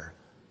slaughter.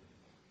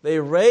 They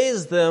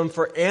raised them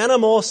for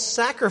animal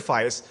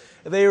sacrifice.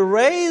 They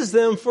raised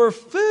them for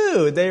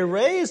food. They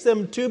raised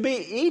them to be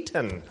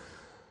eaten.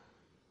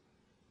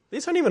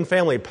 These aren't even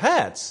family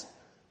pets.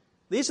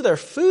 These are their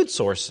food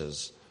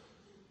sources.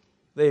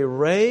 They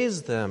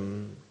raised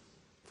them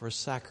for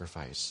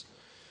sacrifice.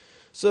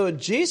 So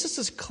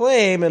Jesus'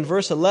 claim in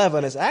verse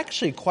 11 is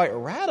actually quite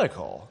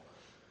radical,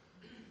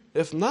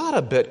 if not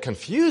a bit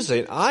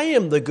confusing. I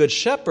am the good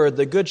shepherd.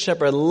 The good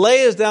shepherd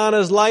lays down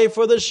his life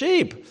for the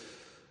sheep.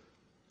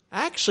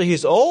 Actually,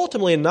 he's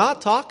ultimately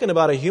not talking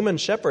about a human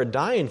shepherd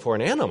dying for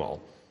an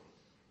animal.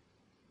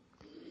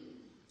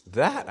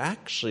 That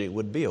actually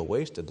would be a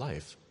wasted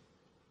life.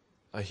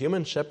 A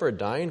human shepherd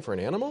dying for an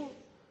animal?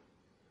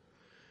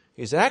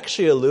 He's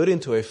actually alluding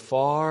to a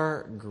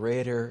far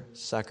greater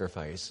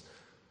sacrifice.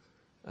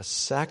 A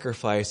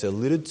sacrifice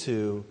alluded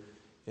to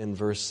in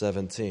verse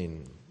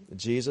 17.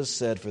 Jesus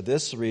said, "For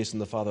this reason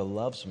the Father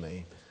loves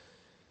me,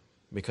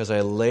 because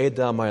I laid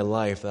down my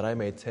life that I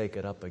may take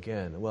it up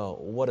again." Well,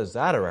 what is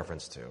that a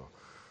reference to?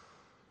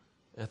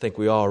 I think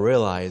we all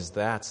realize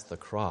that's the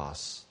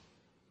cross,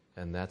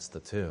 and that's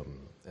the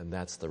tomb, and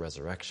that's the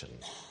resurrection.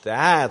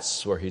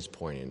 That's where he's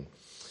pointing.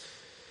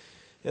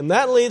 And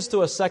that leads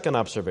to a second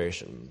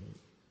observation.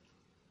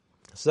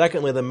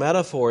 Secondly, the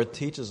metaphor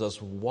teaches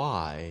us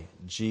why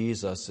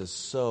Jesus is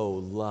so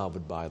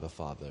loved by the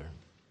Father.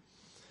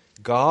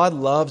 God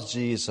loves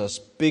Jesus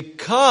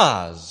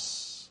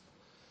because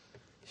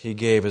he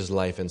gave his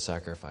life in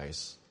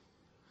sacrifice.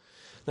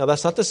 Now,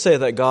 that's not to say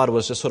that God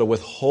was just sort of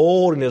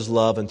withholding his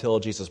love until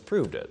Jesus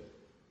proved it.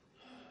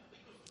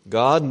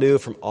 God knew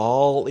from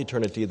all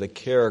eternity the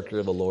character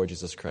of the Lord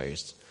Jesus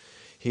Christ.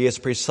 He is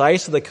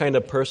precisely the kind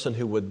of person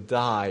who would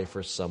die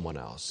for someone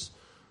else.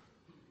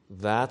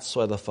 That's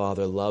why the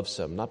Father loves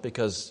him. Not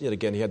because,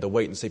 again, he had to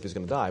wait and see if he's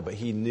going to die, but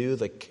he knew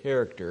the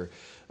character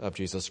of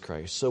Jesus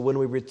Christ. So when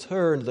we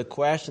return to the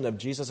question of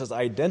Jesus'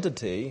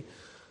 identity,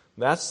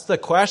 that's the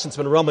question that's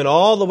been roaming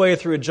all the way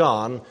through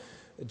John.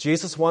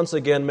 Jesus once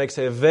again makes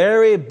a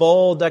very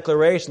bold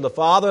declaration. The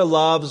Father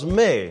loves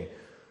me.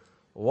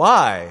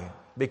 Why?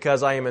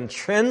 Because I am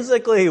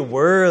intrinsically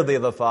worthy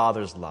of the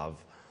Father's love.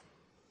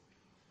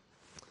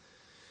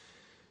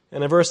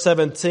 And in verse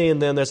 17,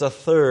 then, there's a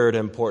third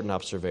important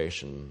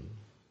observation.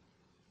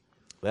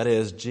 That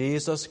is,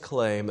 Jesus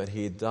claimed that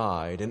he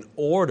died in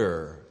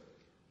order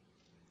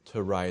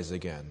to rise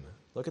again.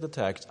 Look at the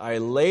text. I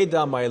laid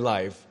down my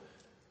life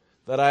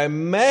that I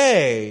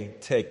may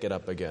take it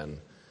up again.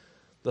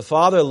 The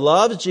Father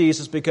loves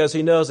Jesus because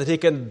he knows that he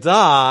can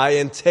die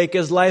and take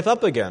his life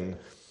up again.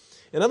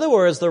 In other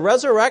words, the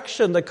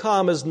resurrection to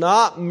come is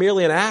not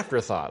merely an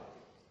afterthought.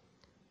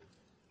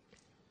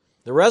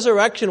 The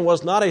resurrection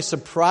was not a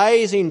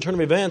surprising turn of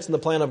events in the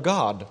plan of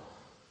God.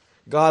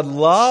 God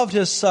loved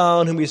his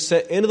Son, whom he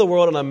sent into the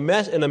world on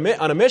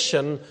a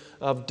mission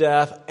of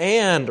death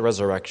and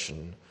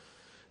resurrection.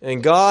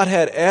 And God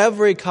had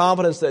every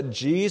confidence that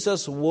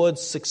Jesus would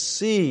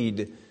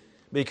succeed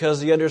because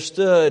he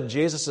understood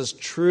Jesus'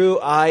 true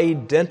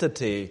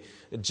identity.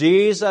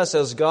 Jesus,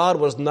 as God,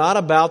 was not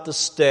about to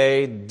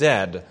stay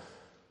dead.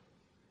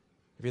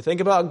 If you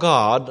think about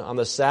God on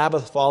the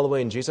Sabbath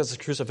following Jesus'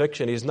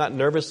 crucifixion, he's not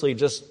nervously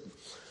just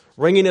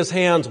wringing his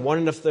hands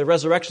wondering if the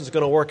resurrection is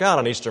going to work out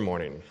on Easter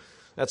morning.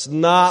 That's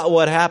not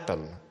what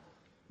happened.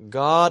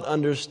 God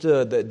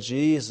understood that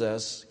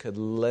Jesus could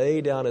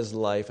lay down his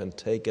life and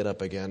take it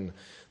up again.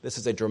 This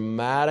is a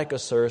dramatic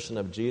assertion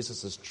of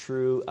Jesus'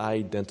 true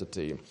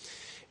identity.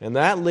 And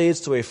that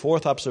leads to a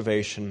fourth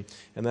observation,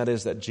 and that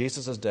is that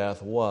Jesus'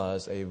 death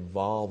was a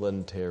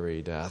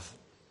voluntary death.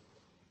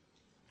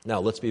 Now,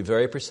 let's be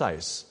very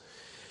precise.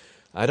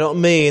 I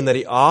don't mean that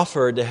he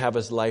offered to have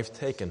his life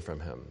taken from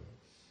him.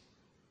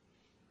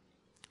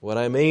 What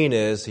I mean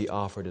is he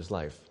offered his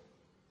life.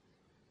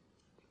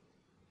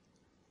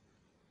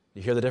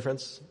 You hear the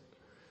difference?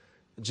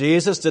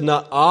 Jesus did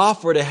not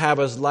offer to have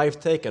his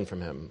life taken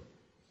from him.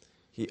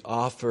 He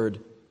offered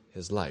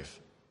his life.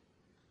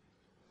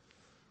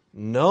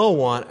 No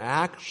one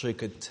actually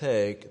could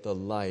take the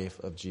life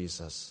of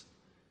Jesus.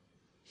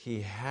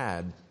 He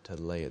had to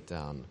lay it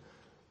down.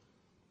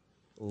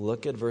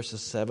 Look at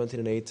verses 17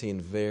 and 18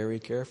 very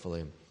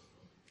carefully.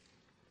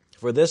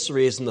 For this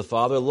reason the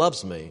Father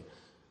loves me.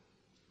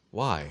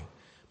 Why?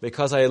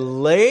 Because I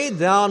laid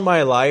down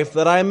my life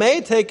that I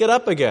may take it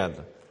up again.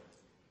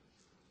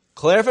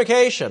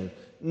 Clarification.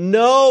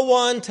 No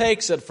one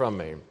takes it from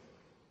me.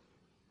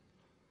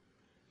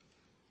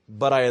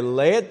 But I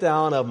lay it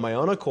down of my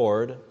own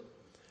accord.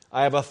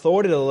 I have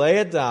authority to lay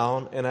it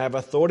down, and I have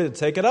authority to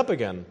take it up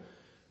again.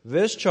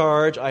 This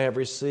charge I have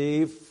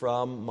received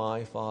from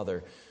my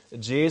Father.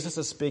 Jesus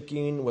is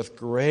speaking with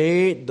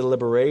great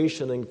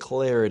deliberation and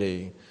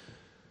clarity.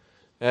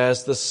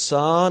 As the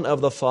Son of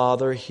the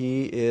Father,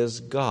 He is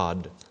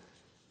God.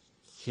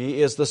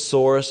 He is the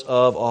source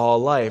of all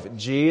life.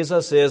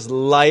 Jesus is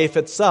life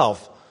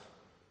itself.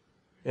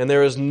 And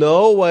there is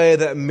no way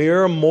that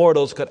mere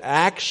mortals could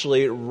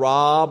actually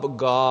rob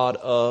God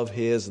of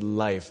His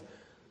life.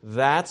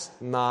 That's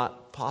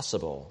not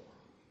possible.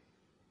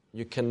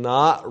 You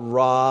cannot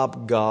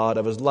rob God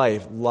of His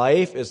life.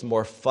 Life is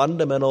more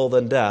fundamental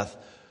than death.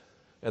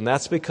 And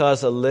that's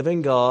because the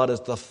living God is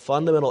the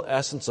fundamental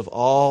essence of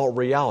all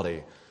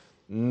reality.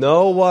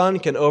 No one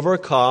can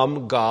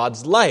overcome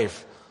God's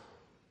life.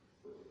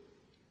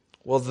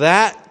 Well,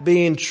 that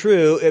being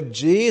true, if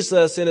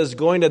Jesus is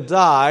going to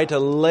die to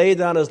lay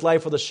down His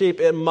life for the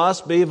sheep, it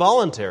must be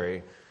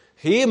voluntary.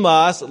 He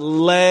must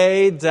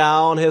lay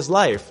down His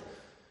life.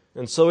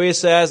 And so He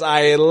says,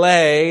 I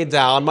lay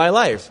down my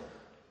life.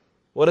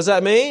 What does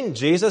that mean?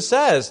 Jesus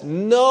says,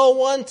 no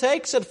one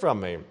takes it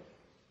from me.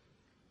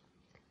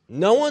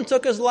 No one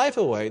took His life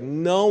away.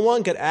 No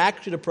one could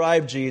actually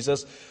deprive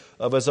Jesus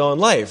of His own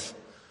life.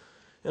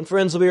 And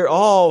friends, we are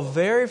all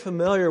very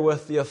familiar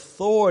with the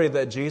authority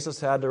that Jesus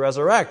had to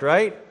resurrect,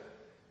 right?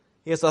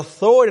 He has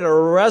authority to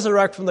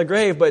resurrect from the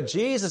grave, but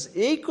Jesus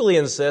equally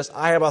insists,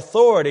 I have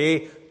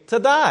authority to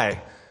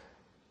die.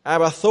 I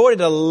have authority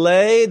to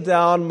lay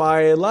down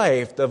my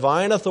life.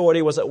 Divine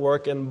authority was at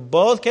work in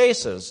both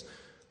cases.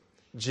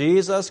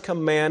 Jesus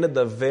commanded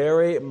the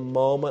very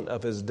moment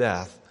of His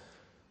death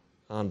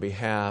on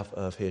behalf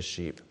of His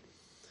sheep.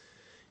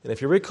 And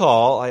if you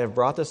recall, I have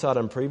brought this out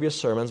in previous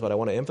sermons, but I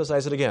want to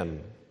emphasize it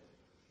again.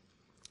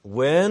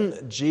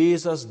 When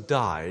Jesus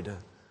died,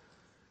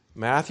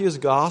 Matthew's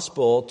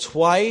gospel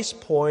twice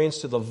points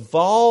to the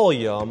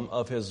volume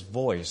of His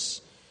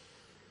voice.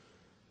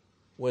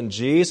 When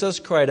Jesus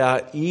cried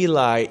out,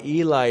 Eli,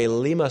 Eli,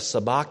 lema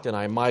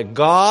sabachthani, my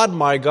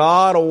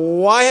God,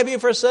 why have you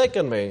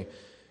forsaken me?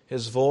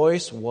 His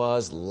voice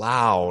was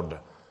loud.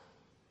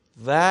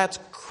 That's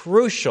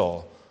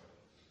crucial.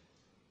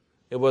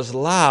 It was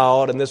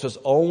loud, and this was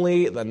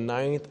only the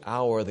 9th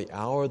hour, the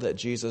hour that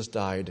Jesus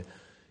died.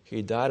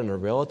 He died in a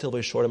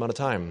relatively short amount of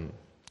time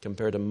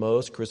compared to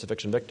most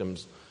crucifixion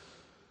victims.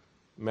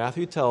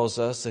 Matthew tells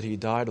us that He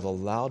died with a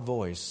loud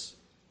voice,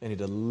 and He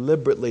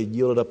deliberately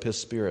yielded up His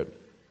spirit.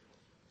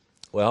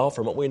 Well,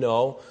 from what we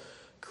know,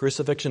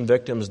 crucifixion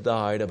victims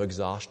died of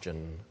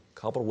exhaustion,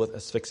 coupled with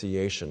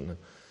asphyxiation.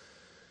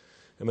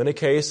 In many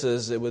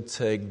cases, it would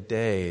take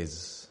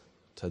days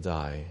to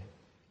die.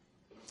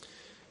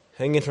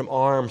 Hanging from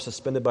arms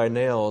suspended by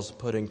nails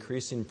put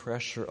increasing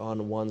pressure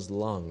on one's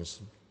lungs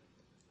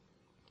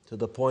to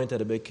the point that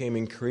it became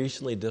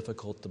increasingly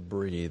difficult to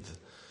breathe.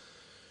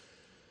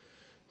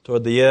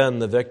 Toward the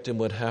end, the victim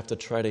would have to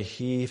try to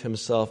heave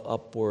himself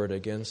upward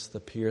against the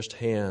pierced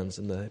hands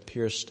and the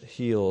pierced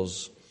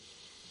heels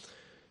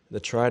to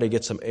try to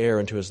get some air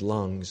into his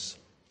lungs.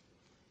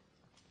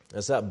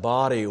 As that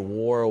body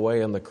wore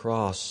away on the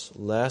cross,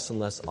 less and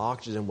less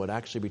oxygen would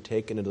actually be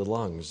taken into the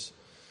lungs,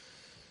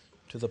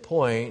 to the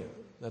point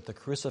that the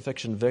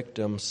crucifixion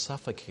victim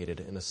suffocated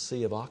in a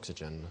sea of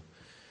oxygen.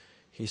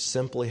 He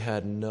simply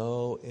had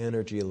no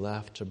energy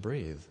left to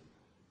breathe.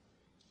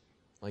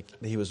 Like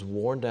he was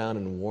worn down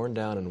and worn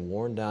down and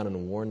worn down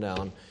and worn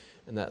down,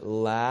 and that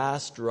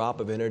last drop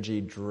of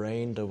energy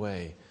drained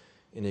away,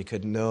 and he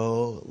could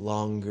no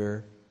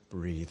longer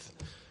breathe.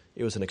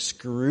 It was an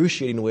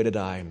excruciating way to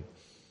die.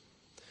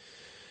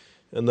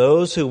 And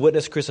those who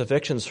witnessed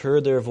crucifixions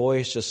heard their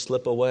voice just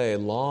slip away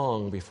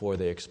long before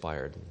they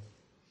expired.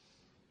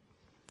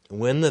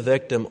 When the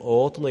victim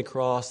ultimately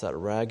crossed that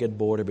ragged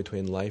border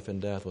between life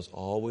and death was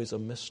always a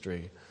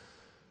mystery.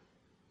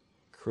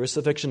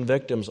 Crucifixion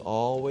victims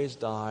always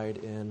died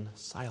in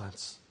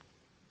silence.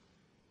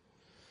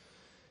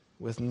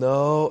 With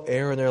no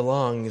air in their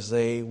lungs,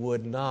 they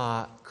would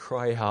not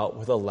cry out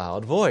with a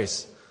loud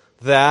voice.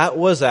 That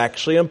was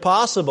actually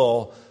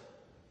impossible.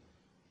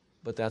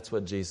 But that's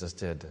what Jesus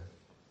did.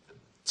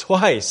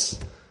 Twice.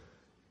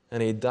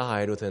 And He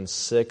died within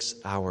 6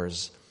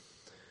 hours.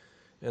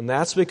 And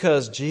that's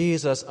because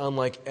Jesus,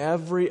 unlike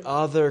every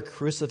other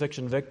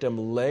crucifixion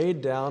victim,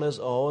 laid down His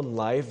own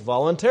life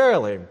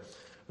voluntarily.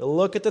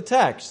 Look at the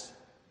text.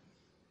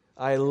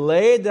 I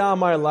laid down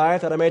my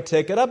life that I may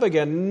take it up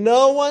again.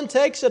 No one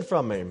takes it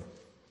from me.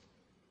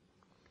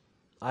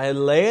 I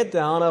lay it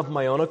down of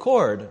my own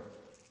accord.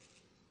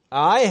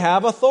 I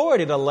have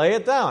authority to lay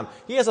it down.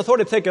 He has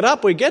authority to take it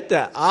up. We get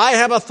that. I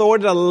have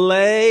authority to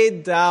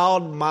lay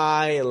down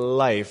my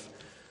life.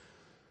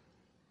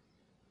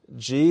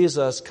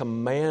 Jesus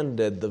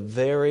commanded the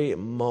very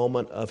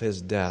moment of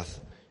His death.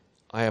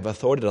 I have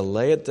authority to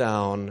lay it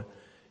down,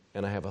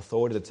 and I have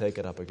authority to take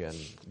it up again.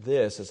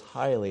 This is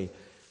highly,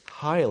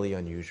 highly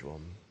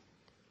unusual.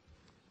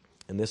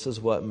 And this is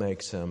what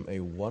makes Him a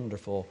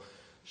wonderful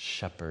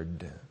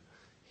shepherd.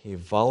 He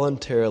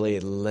voluntarily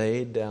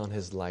laid down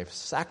His life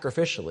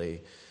sacrificially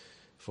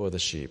for the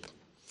sheep.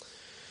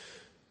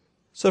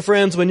 So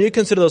friends, when you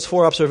consider those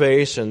 4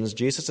 observations,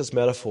 Jesus'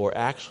 metaphor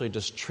actually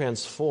just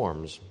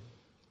transforms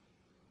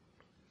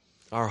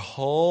our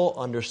whole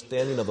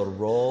understanding of the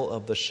role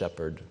of the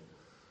shepherd.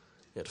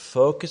 It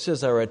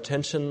focuses our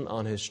attention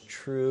on his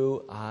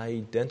true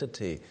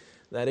identity.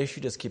 That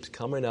issue just keeps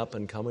coming up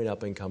and coming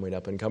up and coming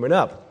up and coming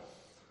up,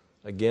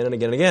 again and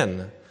again and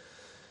again.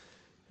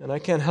 And I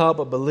can't help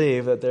but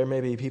believe that there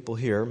may be people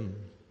here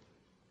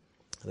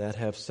that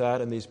have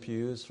sat in these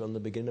pews from the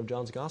beginning of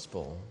John's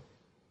Gospel.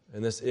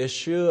 And this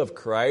issue of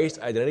Christ's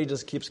identity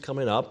just keeps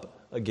coming up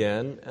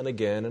again and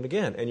again and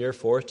again. And you're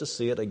forced to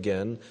see it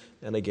again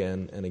and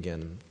again and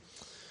again.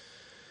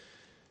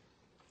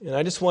 And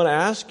I just want to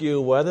ask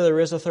you whether there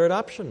is a third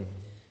option.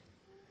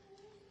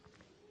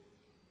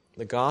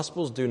 The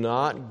Gospels do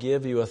not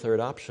give you a third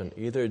option.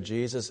 Either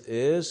Jesus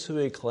is who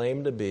he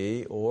claimed to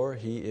be, or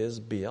he is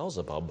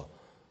Beelzebub.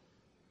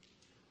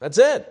 That's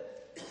it.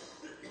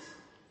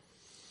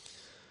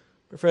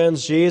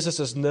 Friends, Jesus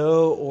is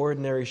no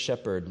ordinary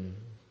shepherd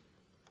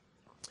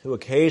who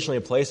occasionally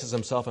places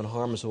himself in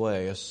harm's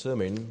way,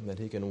 assuming that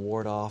he can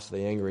ward off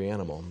the angry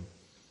animal.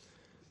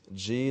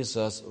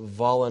 Jesus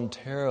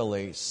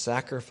voluntarily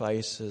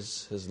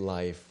sacrifices his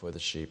life for the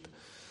sheep.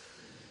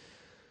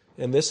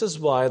 And this is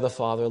why the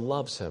Father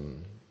loves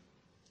him.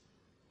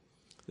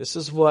 This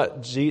is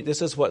what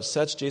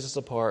sets Jesus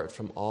apart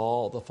from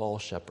all the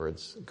false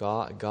shepherds.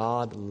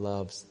 God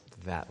loves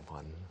that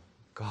one.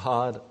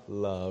 God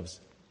loves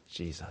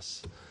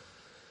Jesus.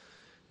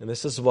 And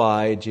this is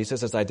why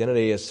Jesus'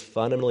 identity is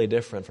fundamentally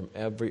different from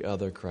every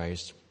other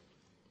Christ.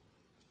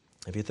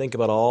 If you think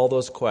about all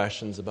those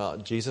questions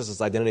about Jesus'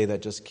 identity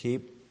that just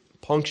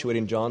keep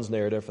punctuating John's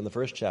narrative from the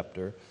first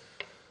chapter,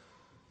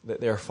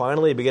 that they're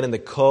finally beginning to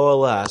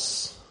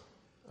coalesce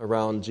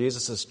around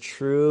Jesus'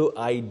 true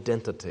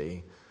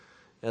identity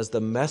as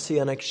the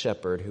messianic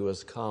shepherd who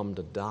has come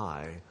to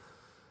die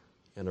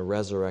and to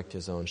resurrect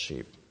his own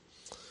sheep.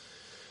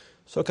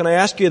 So can I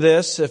ask you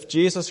this? If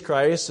Jesus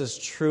Christ is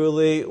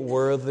truly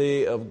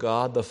worthy of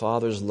God the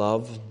Father's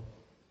love,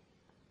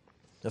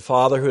 the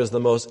Father who is the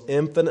most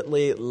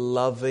infinitely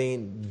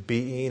loving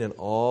being in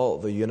all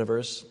the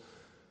universe,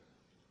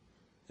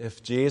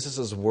 if Jesus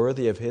is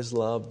worthy of his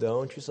love,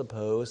 don't you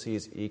suppose he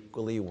is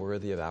equally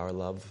worthy of our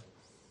love?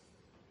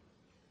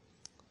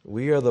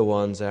 We are the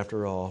ones,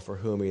 after all, for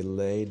whom he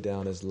laid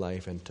down his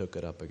life and took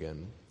it up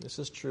again. This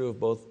is true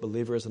of both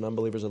believers and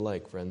unbelievers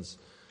alike, friends.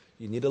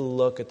 You need to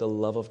look at the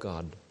love of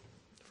God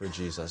for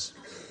Jesus.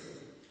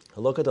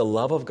 Look at the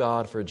love of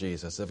God for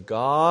Jesus. If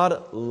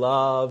God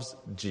loves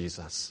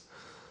Jesus,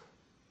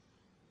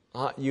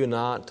 ought you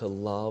not to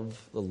love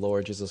the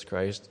Lord Jesus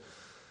Christ?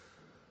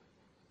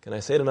 Can I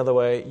say it another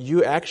way?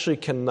 You actually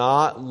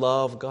cannot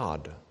love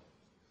God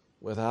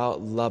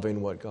without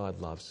loving what God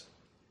loves.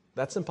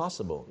 That's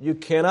impossible. You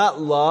cannot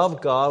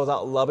love God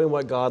without loving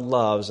what God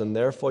loves, and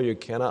therefore you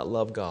cannot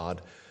love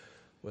God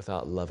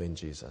without loving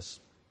Jesus.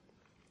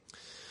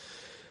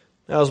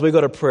 Now, as we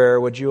go to prayer,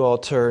 would you all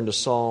turn to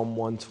Psalm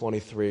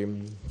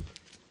 123?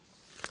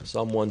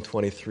 Psalm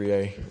 123.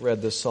 I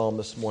read this psalm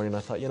this morning. I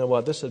thought, you know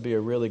what? This would be a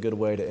really good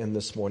way to end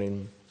this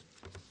morning.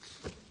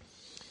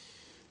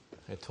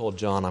 I told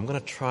John, I'm going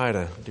to try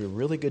to do a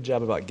really good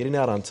job about getting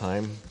out on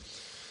time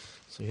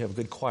so you have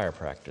good choir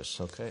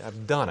practice, okay?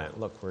 I've done it.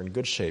 Look, we're in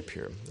good shape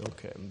here.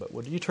 Okay, but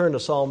would you turn to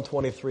Psalm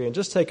 23 and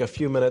just take a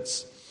few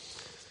minutes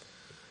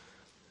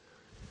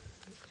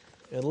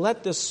and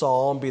let this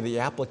psalm be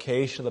the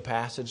application of the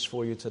passage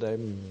for you today.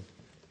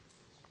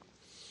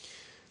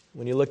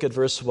 When you look at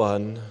verse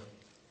 1,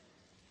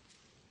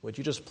 would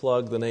you just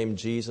plug the name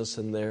Jesus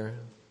in there?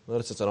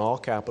 Notice it's in all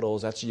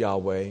capitals. That's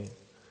Yahweh.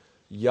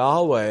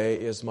 Yahweh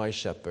is my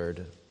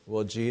shepherd.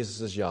 Well, Jesus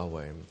is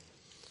Yahweh.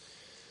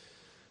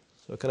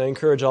 So can I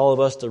encourage all of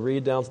us to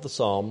read down to the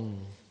psalm,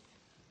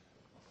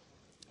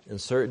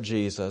 insert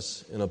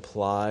Jesus, and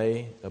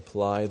apply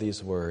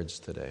these words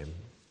today.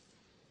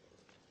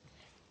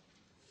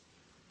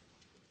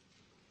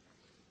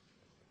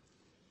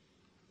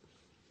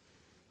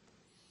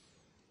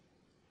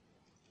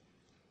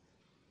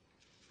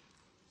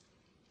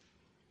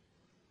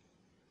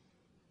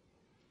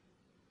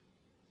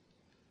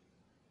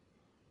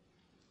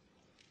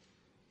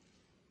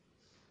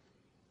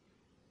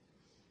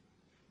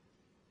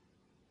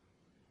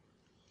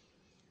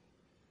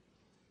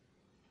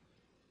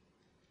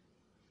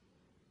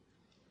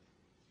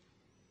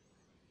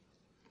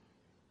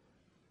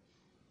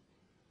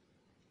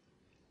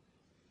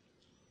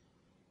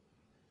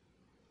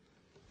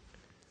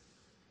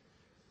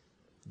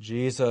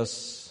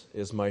 Jesus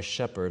is my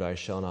shepherd, I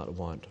shall not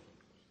want.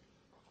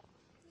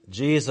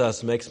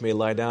 Jesus makes me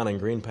lie down in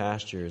green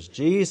pastures.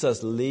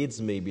 Jesus leads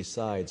me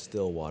beside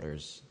still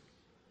waters.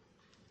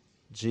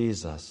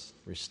 Jesus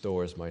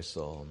restores my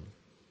soul.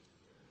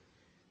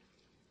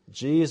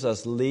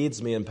 Jesus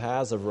leads me in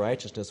paths of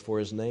righteousness for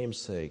his name's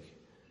sake.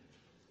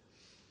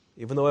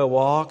 Even though I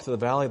walk through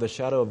the valley of the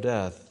shadow of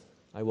death,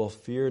 I will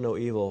fear no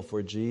evil,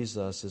 for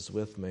Jesus is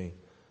with me.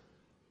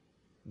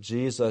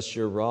 Jesus,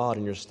 your rod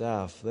and your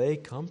staff, they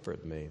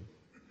comfort me.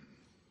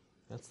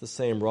 That's the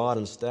same rod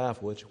and staff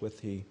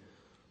with he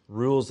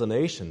rules the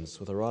nations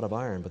with a rod of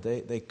iron, but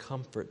they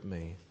comfort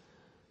me.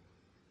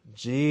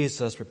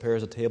 Jesus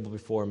prepares a table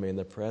before me in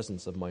the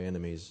presence of my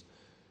enemies.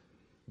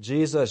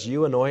 Jesus,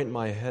 you anoint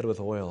my head with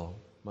oil,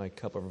 my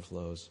cup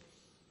overflows.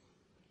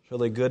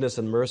 Surely goodness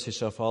and mercy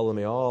shall follow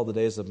me all the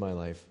days of my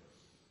life,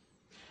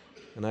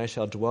 and I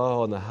shall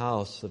dwell in the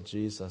house of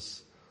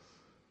Jesus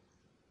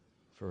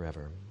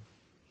forever.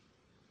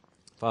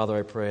 Father,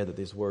 I pray that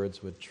these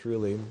words would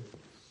truly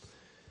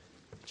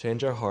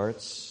change our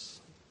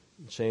hearts,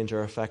 change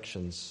our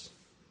affections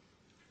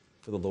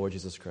for the Lord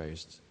Jesus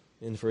Christ.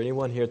 And for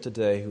anyone here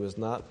today who has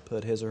not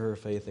put his or her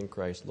faith in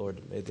Christ,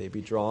 Lord, may they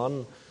be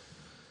drawn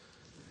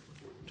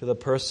to the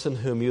person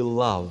whom you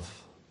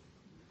love.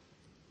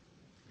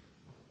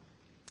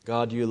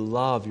 God, you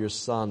love your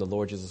Son, the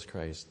Lord Jesus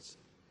Christ.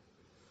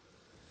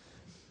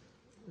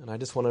 And I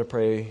just want to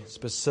pray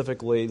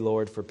specifically,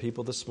 Lord, for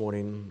people this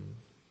morning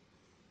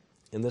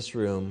in this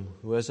room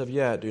who as of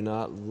yet do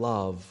not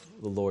love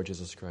the Lord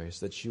Jesus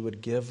Christ, that you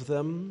would give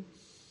them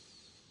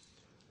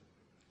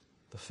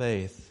the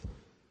faith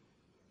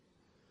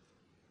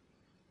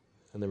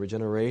and the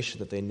regeneration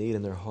that they need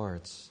in their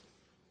hearts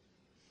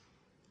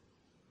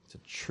to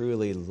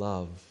truly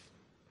love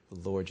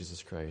the Lord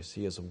Jesus Christ.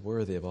 He is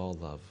worthy of all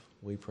love.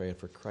 We pray it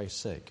for Christ's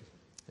sake.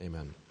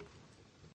 Amen.